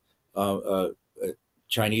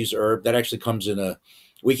Chinese herb that actually comes in a.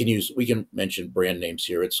 We can mention brand names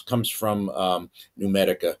here. It comes from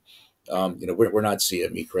Numedica. We're not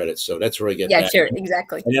CME credits, so that's where I get that. Sure,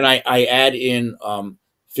 exactly. And then I add in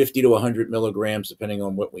 50 to 100 milligrams, depending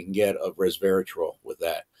on what we can get, of resveratrol with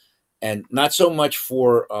that, and not so much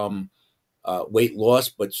for weight loss,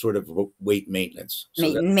 but sort of weight maintenance.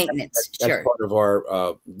 So maintenance, that's part of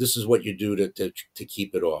our. This is what you do to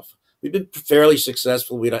keep it off. We've been fairly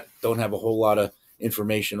successful. We don't have a whole lot of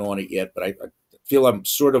information on it yet, but I feel I'm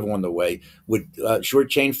sort of on the way. Would short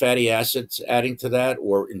chain fatty acids adding to that,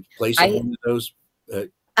 or in place of one of those?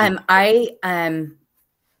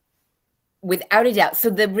 Without a doubt. So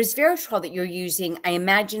the resveratrol that you're using, I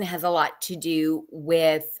imagine, has a lot to do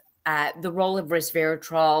with the role of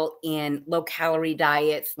resveratrol in low-calorie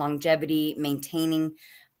diets, longevity, maintaining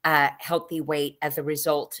healthy weight as a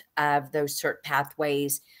result of those SERT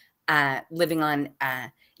pathways, living on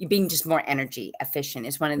you being just more energy efficient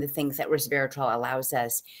is one of the things that resveratrol allows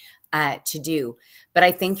us to do. But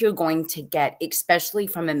I think you're going to get, especially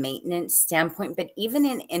from a maintenance standpoint, but even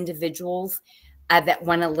in individuals that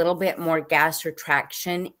want a little bit more gas or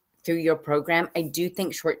traction through your program, I do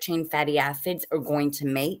think short chain fatty acids are going to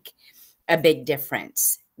make a big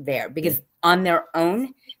difference there, because on their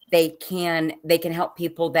own, they can help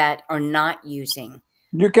people that are not using.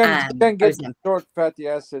 You can get short fatty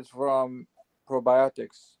acids from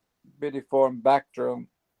probiotics. Bidiform Bactrim,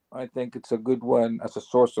 I think it's a good one as a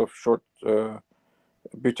source of short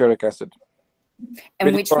butyric acid. And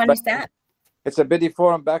Bidiform, which one is that? It's a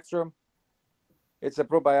Bidiform Bactrim. It's a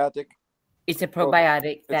probiotic. It's a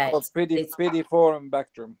probiotic it's called Bidiform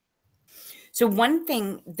Bactrim. So one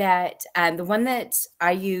thing that the one that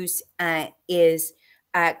I use is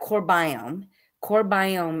Core Biome. Core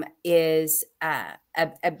Biome is a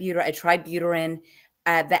tributylin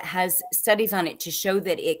that has studies on it to show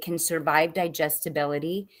that it can survive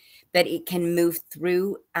digestibility, that it can move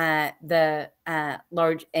through the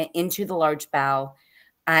large into the large bowel,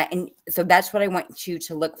 and so that's what I want you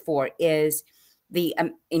to look for is the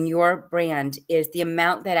in your brand is the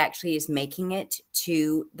amount that actually is making it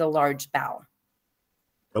to the large bowel.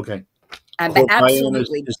 Okay. But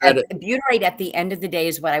absolutely, butyrate at the end of the day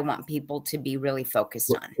is what I want people to be really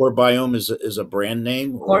focused on. Core Biome is a brand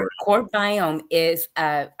name? Core Biome is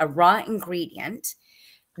a raw ingredient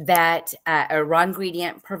that a raw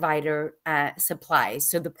ingredient provider supplies.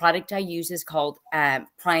 So the product I use is called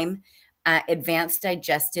Prime Advanced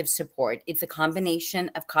Digestive Support. It's a combination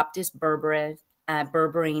of Coptis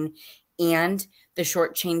berberine and the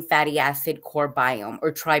short chain fatty acid Core Biome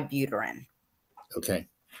or tributylin. Okay.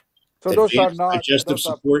 So those are not digestive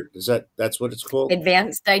support. That's what it's called?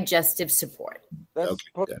 Advanced digestive support. That's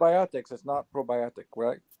postbiotics. It's not probiotic,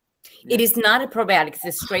 right? Yeah. It is not a probiotic. It's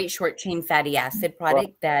a straight short chain fatty acid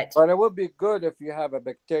product But it would be good if you have a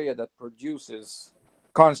bacteria that produces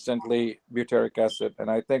constantly butyric acid, and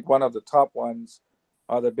I think one of the top ones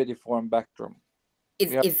are the Bidiform Bactrim.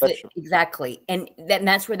 Exactly. And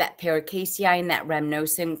that's where that pericaceae and that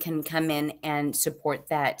rhamnosin can come in and support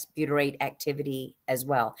that butyrate activity as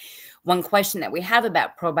well. One question that we have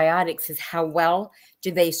about probiotics is how well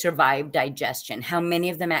do they survive digestion? How many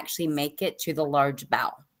of them actually make it to the large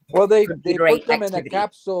bowel? Well, they put them in a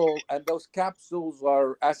capsule, and those capsules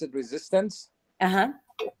are acid resistant. And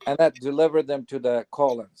that deliver them to the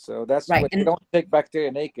colon. So that's right. When you don't take bacteria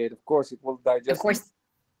naked, of course, it will digest. Of course.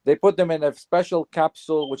 They put them in a special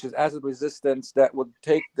capsule, which is acid resistance, that would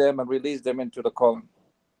take them and release them into the colon.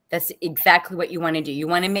 That's exactly what you want to do. You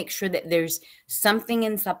want to make sure that there's something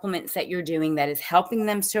in supplements that you're doing that is helping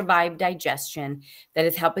them survive digestion, that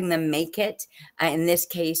is helping them make it, in this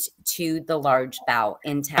case, to the large bowel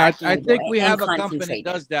intact. I think we have a company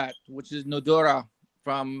that does that, which is Nodora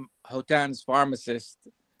from Hotan's Pharmacist.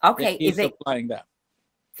 Okay. Is it supplying that?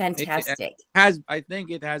 Fantastic. I think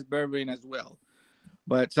it has berberine as well.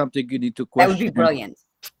 But something you need to question. That would be brilliant.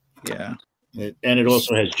 Yeah. And it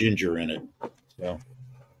also has ginger in it.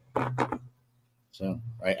 So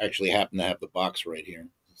I actually happen to have the box right here.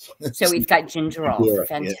 So we've got gingerol.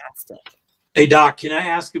 Fantastic. Yeah. Hey, Doc, can I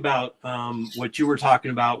ask about what you were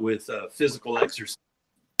talking about with physical exercise?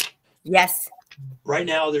 Yes. Right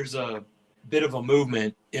now, there's a bit of a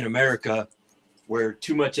movement in America where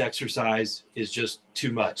too much exercise is just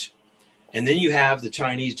too much. And then you have the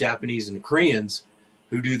Chinese, Japanese, and Koreans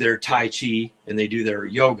who do their Tai Chi and they do their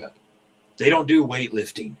yoga. They don't do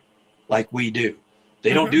weightlifting like we do.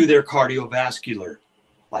 They don't do their cardiovascular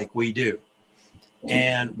like we do.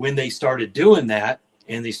 And when they started doing that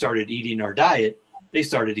and they started eating our diet, they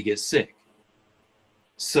started to get sick.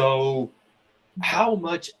 So how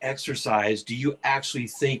much exercise do you actually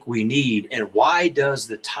think we need? And why does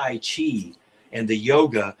the Tai Chi and the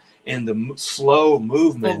yoga and the slow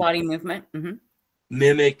movement, full body movement,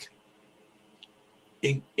 mimic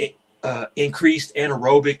increased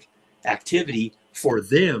anaerobic activity for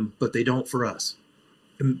them, but they don't for us?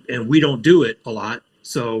 And we don't do it a lot.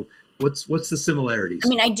 So what's the similarities? I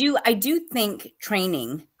mean, I do think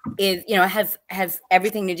training is, has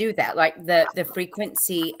everything to do with that, like the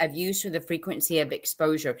frequency of use or the frequency of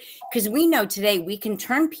exposure. Because we know today we can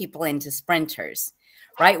turn people into sprinters,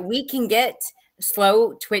 right? We can get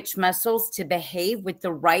slow twitch muscles to behave with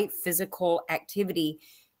the right physical activity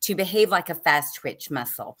to behave like a fast twitch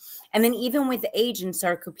muscle. And then even with age and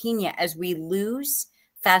sarcopenia, as we lose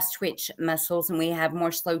fast twitch muscles and we have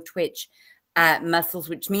more slow twitch muscles,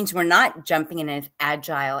 which means we're not jumping in as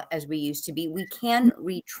agile as we used to be, we can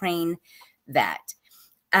retrain that.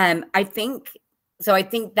 I think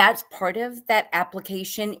that's part of that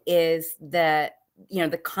application is the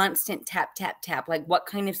constant tap, tap, tap. Like, what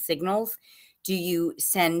kind of signals do you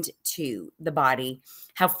send to the body?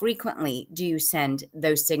 How frequently do you send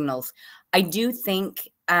those signals? I do think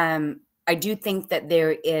that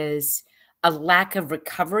there is a lack of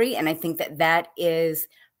recovery. And I think that is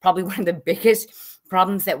probably one of the biggest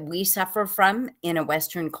problems that we suffer from in a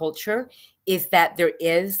Western culture, is that there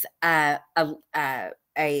is we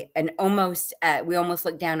almost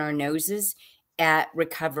look down our noses at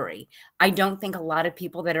recovery. I don't think a lot of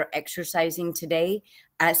people that are exercising today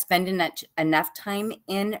spend enough time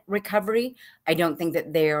in recovery. I don't think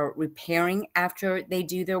that they're repairing after they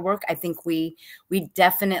do their work. I think we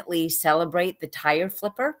definitely celebrate the tire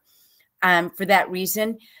flipper for that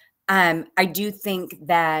reason. I do think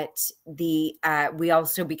that we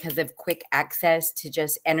also, because of quick access to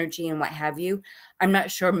just energy and what have you, I'm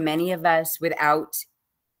not sure many of us without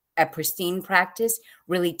a pristine practice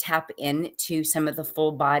really tap into some of the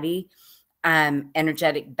full body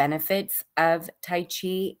energetic benefits of Tai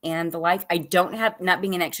Chi and the like. Not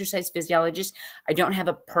being an exercise physiologist, I don't have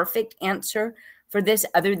a perfect answer for this,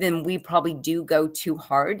 other than we probably do go too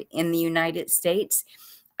hard in the United States.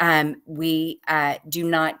 We do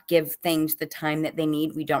not give things the time that they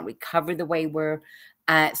need. We don't recover the way we're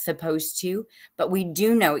supposed to. But we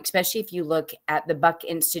do know, especially if you look at the Buck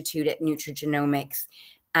Institute at Nutrigenomics,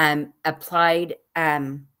 applied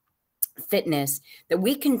fitness, that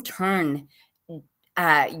we can turn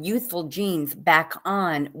youthful genes back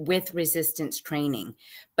on with resistance training.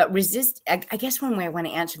 But I guess one way I want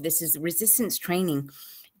to answer this is resistance training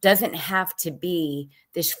doesn't have to be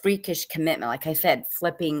this freakish commitment. Like I said,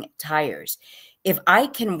 flipping tires. If I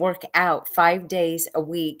can work out 5 days a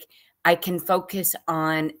week, I'll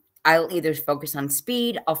either focus on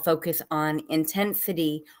speed, I'll focus on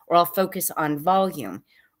intensity, or I'll focus on volume,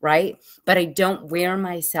 right? But I don't wear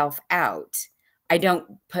myself out. I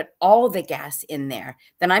don't put all the gas in there.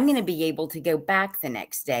 Then I'm going to be able to go back the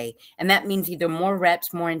next day. And that means either more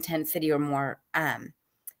reps, more intensity, or more have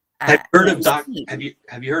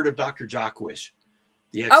you heard of Dr. Jockweisz?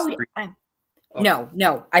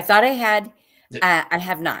 No. I thought I had. I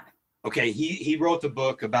have not. Okay, he wrote the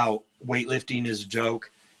book about weightlifting is a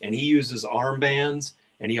joke, and he uses armbands,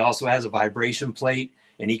 and he also has a vibration plate,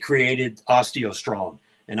 and he created OsteoStrong.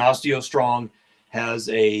 And OsteoStrong has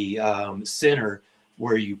a center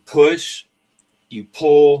where you push, you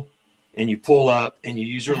pull, and you pull up, and you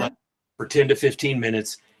use your leg for 10 to 15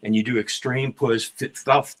 minutes. And you do extreme push,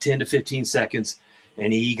 about 10 to 15 seconds.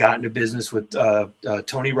 And he got into business with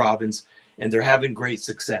Tony Robbins, and they're having great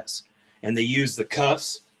success. And they use the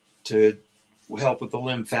cuffs to help with the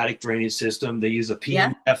lymphatic drainage system. They use a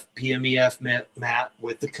PMEF mat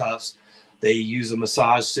with the cuffs. They use a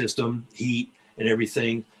massage system, heat and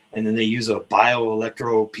everything. And then they use a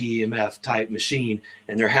bioelectro PMF type machine,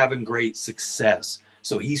 and they're having great success.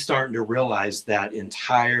 So he's starting to realize that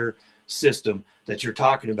entire system that you're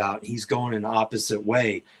talking about, he's going an opposite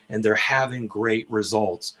way, and they're having great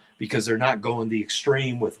results because they're not going the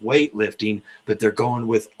extreme with weightlifting, but they're going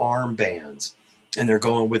with armbands and they're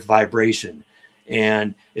going with vibration.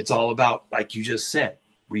 And it's all about, like you just said,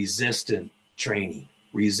 resistant training.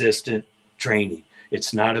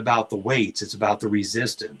 It's not about the weights, it's about the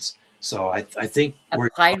resistance. So I think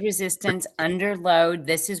applied resistance under load.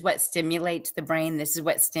 This is what stimulates the brain. This is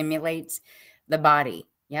what stimulates the body.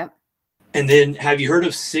 Yep. And then have you heard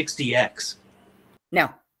of 60X?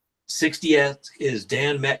 No. 60X is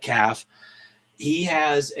Dan Metcalf. He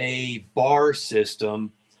has a bar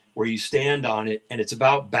system where you stand on it and it's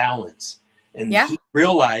about balance. And he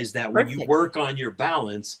realized that when you work on your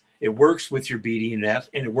balance, it works with your BDNF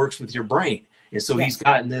and it works with your brain. And so he's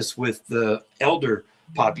gotten this with the elder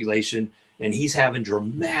population, and he's having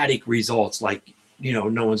dramatic results like,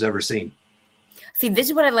 no one's ever seen. See, this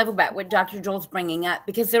is what I love about what Dr. Joel's bringing up,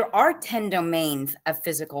 because there are 10 domains of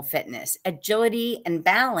physical fitness. Agility and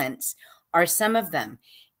balance are some of them.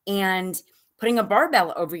 And putting a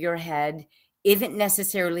barbell over your head isn't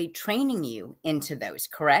necessarily training you into those,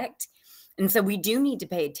 correct? And so we do need to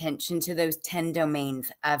pay attention to those 10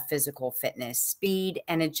 domains of physical fitness: speed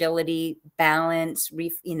and agility, balance,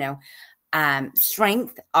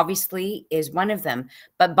 strength obviously is one of them,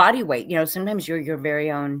 but body weight, sometimes you're your very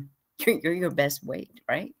own, you're your best weight,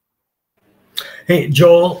 right? Hey,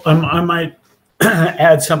 Joel, I might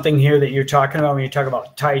add something here that you're talking about when you talk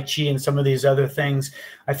about Tai Chi and some of these other things.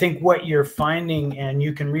 I think what you're finding, and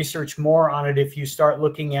you can research more on it if you start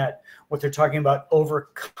looking at what they're talking about,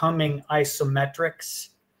 overcoming isometrics.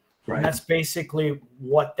 Right. And that's basically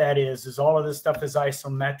what that is all of this stuff is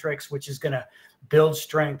isometrics, which is going to build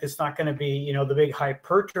strength. It's not going to be, the big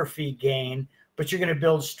hypertrophy gain, but you're going to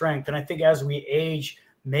build strength. And I think as we age,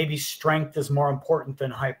 maybe strength is more important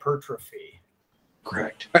than hypertrophy.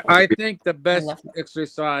 Correct. I think the best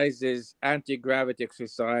exercise is anti-gravity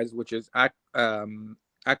exercise, which is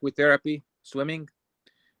aquatherapy, swimming,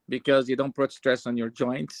 because you don't put stress on your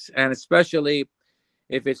joints. And especially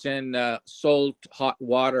if it's in salt, hot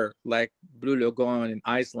water, like Blue Lagoon in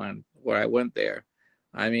Iceland, where I went there.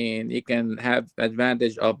 I mean, you can have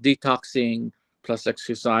advantage of detoxing plus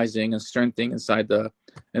exercising and strengthening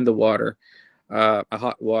in the water, a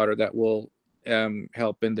hot water that will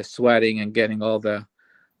help in the sweating and getting all the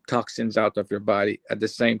toxins out of your body. At the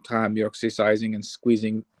same time, you're exercising and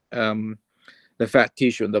squeezing the fat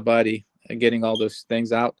tissue in the body and getting all those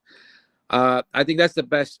things out. I think that's the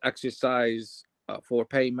best exercise for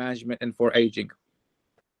pain management and for aging.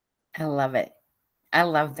 I love it. I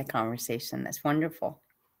love the conversation. That's wonderful.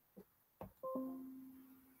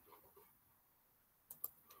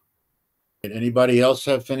 Anybody else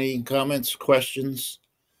have any comments, questions?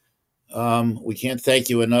 We can't thank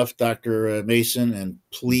you enough, Dr. Mason, and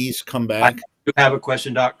please come back. I have a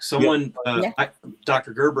question, Doc. Someone,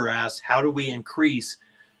 Dr. Gerber asked, how do we increase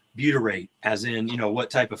butyrate? As in, what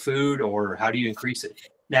type of food, or how do you increase it?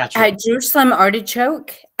 Naturally. Jerusalem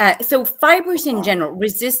artichoke. So fibers in general,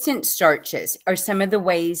 resistant starches are some of the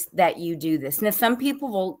ways that you do this. Now, some people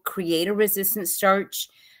will create a resistant starch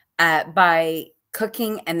by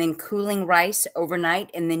cooking and then cooling rice overnight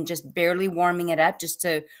and then just barely warming it up just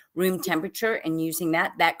to room temperature and using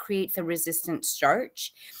that. That creates a resistant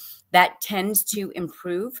starch that tends to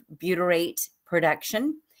improve butyrate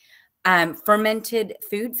production. Fermented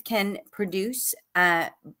foods can produce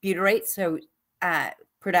butyrate, so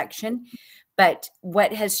production. But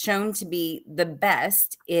what has shown to be the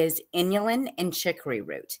best is inulin and chicory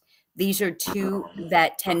root. These are two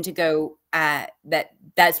that tend to go,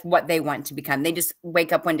 that's what they want to become. They just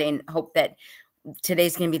wake up one day and hope that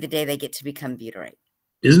today's going to be the day they get to become butyrate.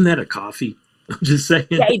 Isn't that a coffee? I'm just saying.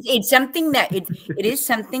 Yeah, it's something that it is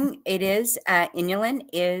something. It is inulin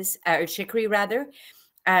is or chicory rather.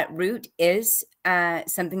 Root is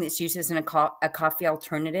something that's used as a coffee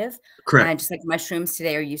alternative. Correct. Just like mushrooms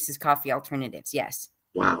today are used as coffee alternatives. Yes.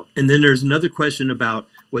 Wow. And then there's another question about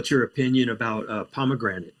what's your opinion about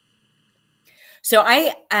pomegranate? So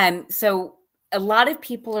so a lot of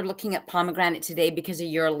people are looking at pomegranate today because of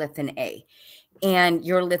urolithin A, and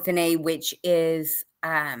urolithin A, which is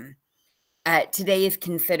today is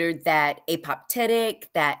considered that apoptotic,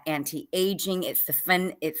 that anti-aging. It's the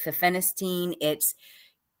phenysteine. It's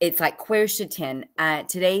like quercetin.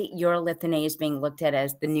 Today, urolithin A is being looked at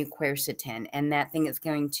as the new quercetin, and that thing is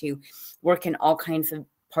going to work in all kinds of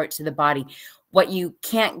parts of the body. What you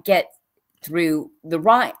can't get through the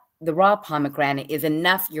raw pomegranate is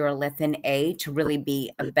enough urolithin A to really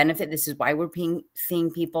be a benefit. This is why we're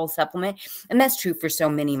seeing people supplement. And that's true for so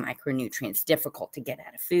many micronutrients, difficult to get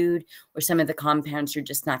out of food, or some of the compounds you're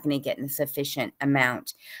just not going to get in a sufficient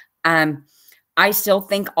amount. I still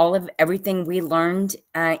think everything we learned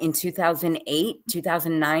in 2008,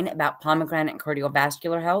 2009 about pomegranate and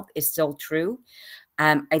cardiovascular health is still true.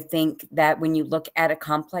 I think that when you look at a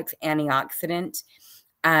complex antioxidant,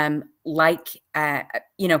 you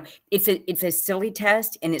know, it's a silly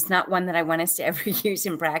test, and it's not one that I want us to ever use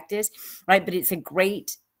in practice, right? But it's a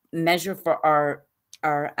great measure for our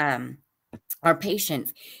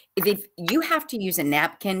patients. If you have to use a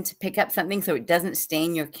napkin to pick up something so it doesn't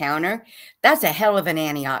stain your counter, that's a hell of an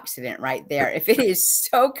antioxidant right there. If it is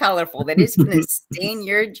so colorful that it's going to stain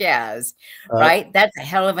your jazz, right? That's a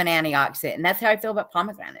hell of an antioxidant. And that's how I feel about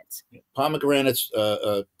pomegranates. Pomegranates,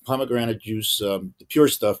 pomegranate juice, the pure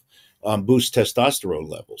stuff, boosts testosterone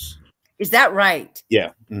levels. Is that right?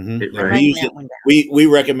 Yeah. Mm-hmm. We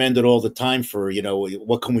recommend it all the time for, you know,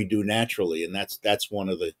 what can we do naturally, and that's one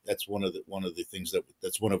of the things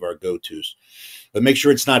that's one of our go-tos. But make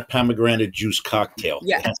sure it's not pomegranate juice cocktail.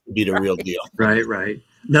 Yeah, it has to be the real deal. Right.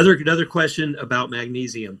 Another question about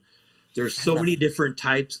magnesium. There's so many different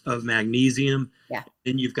types of magnesium. Yeah.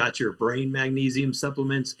 And you've got your brain magnesium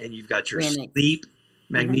supplements, and you've got your sleep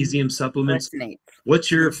magnesium supplements.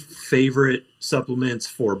 What's your favorite supplements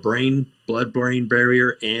for blood-brain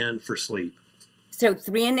barrier and for sleep? So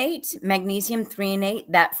 3-in-8, magnesium 3-in-8,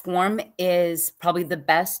 that form is probably the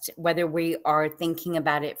best, whether we are thinking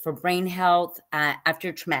about it for brain health,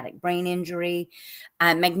 after traumatic brain injury.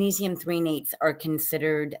 Magnesium 3-in-8s are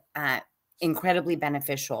considered incredibly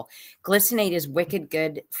beneficial. Glycinate is wicked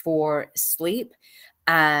good for sleep.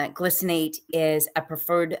 Glycinate is a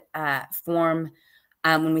preferred form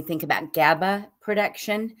when we think about GABA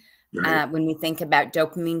production, when we think about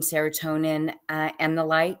dopamine, serotonin, and the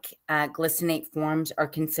like, glycinate forms are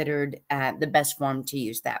considered the best form to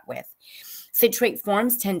use that with. Citrate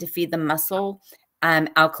forms tend to feed the muscle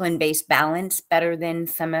alkaline-based balance better than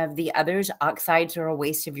some of the others. Oxides are a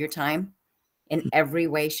waste of your time in every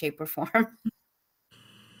way, shape, or form.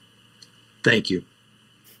 Thank you.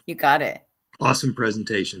 You got it. Awesome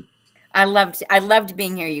presentation. I loved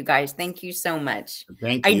being here, you guys. Thank you so much.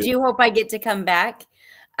 Thank you. I do hope I get to come back.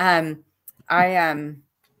 I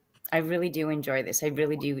really do enjoy this. I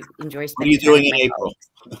really do enjoy spending time. What are you doing in April?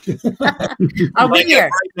 I'll be here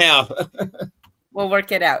right now. We'll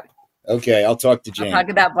work it out. Okay, I'll talk to Jane. I'll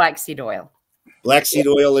talk about black seed oil. Black seed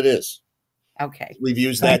oil it is. Okay. We've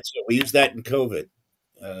used that too. We used that in COVID.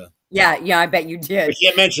 Yeah, I bet you did. I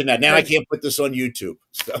can't mention that. Now I can't put this on YouTube.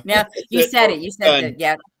 So. Now you said it. You said it.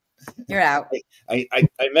 Yeah. You're out. I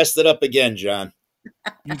messed it up again, John.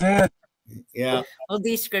 You did. Yeah. We'll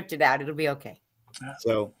de-script it out. It'll be okay.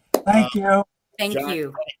 So thank you. Thank John,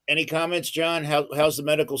 you. Any comments, John? How's the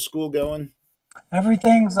medical school going?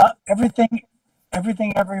 Everything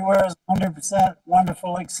everywhere is 100%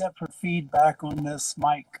 wonderful except for feedback on this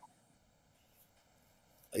mic.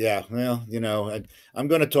 Yeah, well, you know, I'm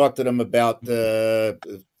going to talk to them about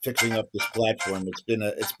fixing up this platform. It's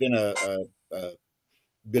been a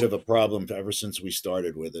bit of a problem ever since we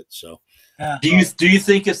started with it. So, yeah. Do you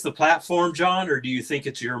think it's the platform, John, or do you think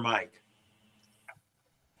it's your mic?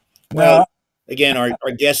 Well, again, our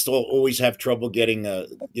guests will always have trouble getting.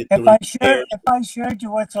 If I showed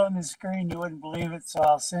you what's on the screen, you wouldn't believe it. So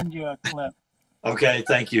I'll send you a clip. Okay,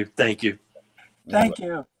 thank you. Thank you.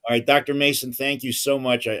 All right, Dr. Mason, thank you so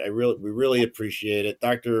much. We really appreciate it,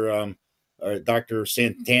 Dr.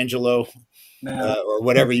 Santangelo. Or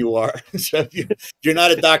whatever you are. So you're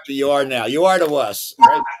not a doctor, you are now. You are to us,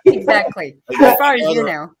 right? Exactly. As far as you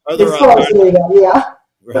know. Yeah.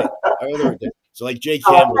 Right. So like Jay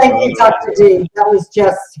Campbell. Thank you, Dr. D. That was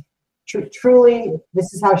just truly,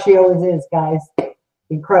 this is how she always is, guys.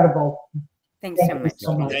 Incredible. Thanks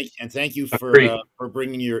so much. Thank you for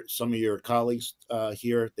bringing some of your colleagues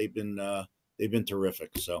here. They've been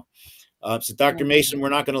terrific. So Dr. Mason, we're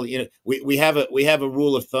not going to, we have a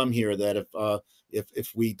rule of thumb here that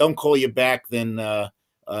if we don't call you back, then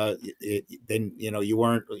you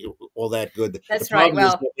weren't all that good. That's right.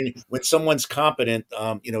 Well, when someone's competent,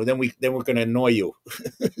 then we're going to annoy you.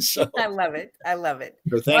 So I love it.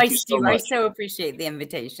 So thank you so much. I so appreciate the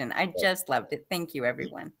invitation. I just loved it. Thank you,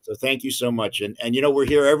 everyone. So thank you so much. And we're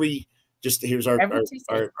here here's our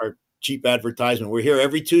cheap advertisement. We're here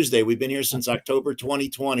every Tuesday. We've been here since October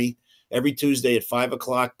 2020. Every Tuesday at 5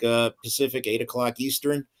 o'clock Pacific, 8 o'clock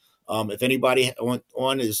Eastern. If anybody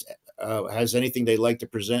has anything they'd like to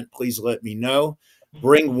present, please let me know.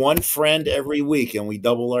 Bring one friend every week, and we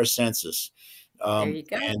double our census. There you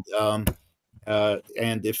go.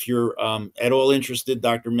 And if you're at all interested,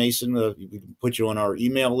 Dr. Mason, we can put you on our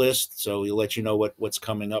email list, so we'll let you know what's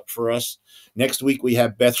coming up for us. Next week we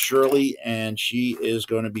have Beth Shirley, and she is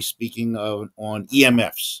going to be speaking on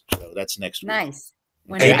EMFs. So that's next week. Nice.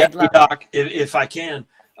 Hey, Doc, if I can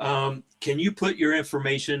you put your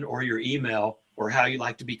information or your email or how you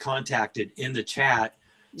like to be contacted in the chat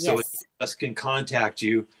so us can contact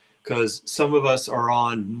you? Because some of us are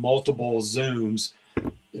on multiple Zooms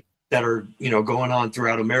that are, going on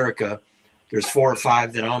throughout America. There's 4 or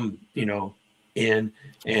 5 that I'm, in,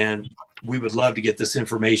 and we would love to get this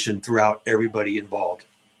information throughout everybody involved.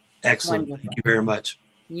 Excellent. Wonderful. Thank you very much.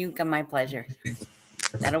 You got my pleasure.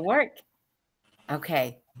 That'll work.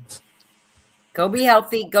 Okay. Go be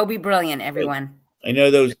healthy. Go be brilliant, everyone. I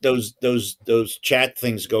know those chat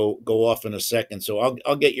things go off in a second, so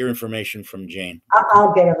I'll get your information from Jane.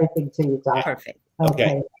 I'll get everything to you, Doc. Perfect.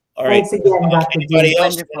 Okay. All right. Thanks again, Dr. Anybody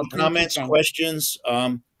else? Comments, questions?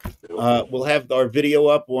 We'll have our video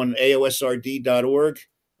up on aosrd.org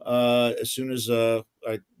as soon as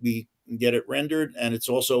we get it rendered, and it's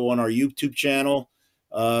also on our YouTube channel,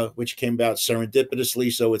 which came about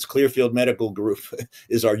serendipitously. So it's Clearfield Medical Group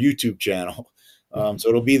is our YouTube channel, so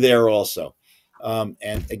it'll be there also.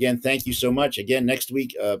 And again, thank you so much. Again, next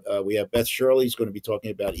week we have Beth Shirley who's going to be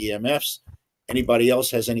talking about EMFs. Anybody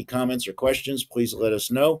else has any comments or questions, please let us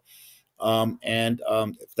know.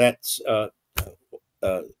 If that's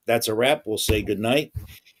a wrap, we'll say good night.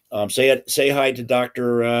 Say hi to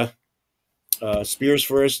Dr. Spears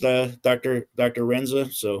for us, Dr.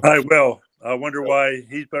 Renza. So I will. I wonder why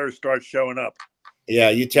he's better start showing up. Yeah,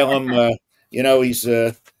 you tell him. He's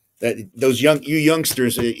that those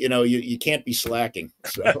youngsters. You can't be slacking.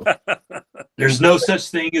 So there's no such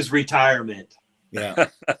thing as retirement. Yeah.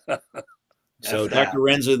 So Dr.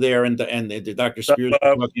 Renza there and Dr. Spears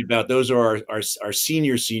talking about those are our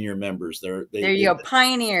senior members. They're your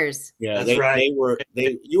pioneers. Yeah, that's right.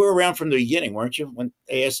 You were around from the beginning, weren't you? When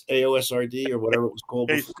AOSRD or whatever it was called.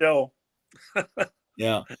 They still.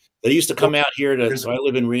 Yeah, they used to come out here to. So I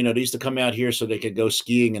live in Reno. They used to come out here so they could go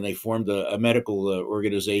skiing, and they formed a medical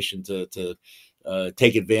organization to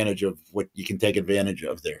take advantage of what you can take advantage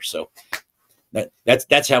of there. So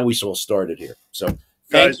that's how we all started here. So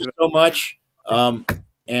thank you so much.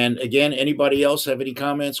 And again, anybody else have any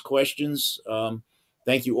comments, questions?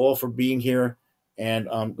 Thank you all for being here, and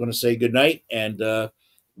I'm going to say good night, and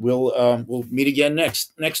we'll meet again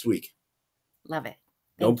next week. Love it.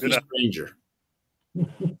 Don't be a stranger.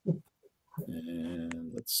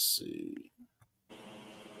 And let's see.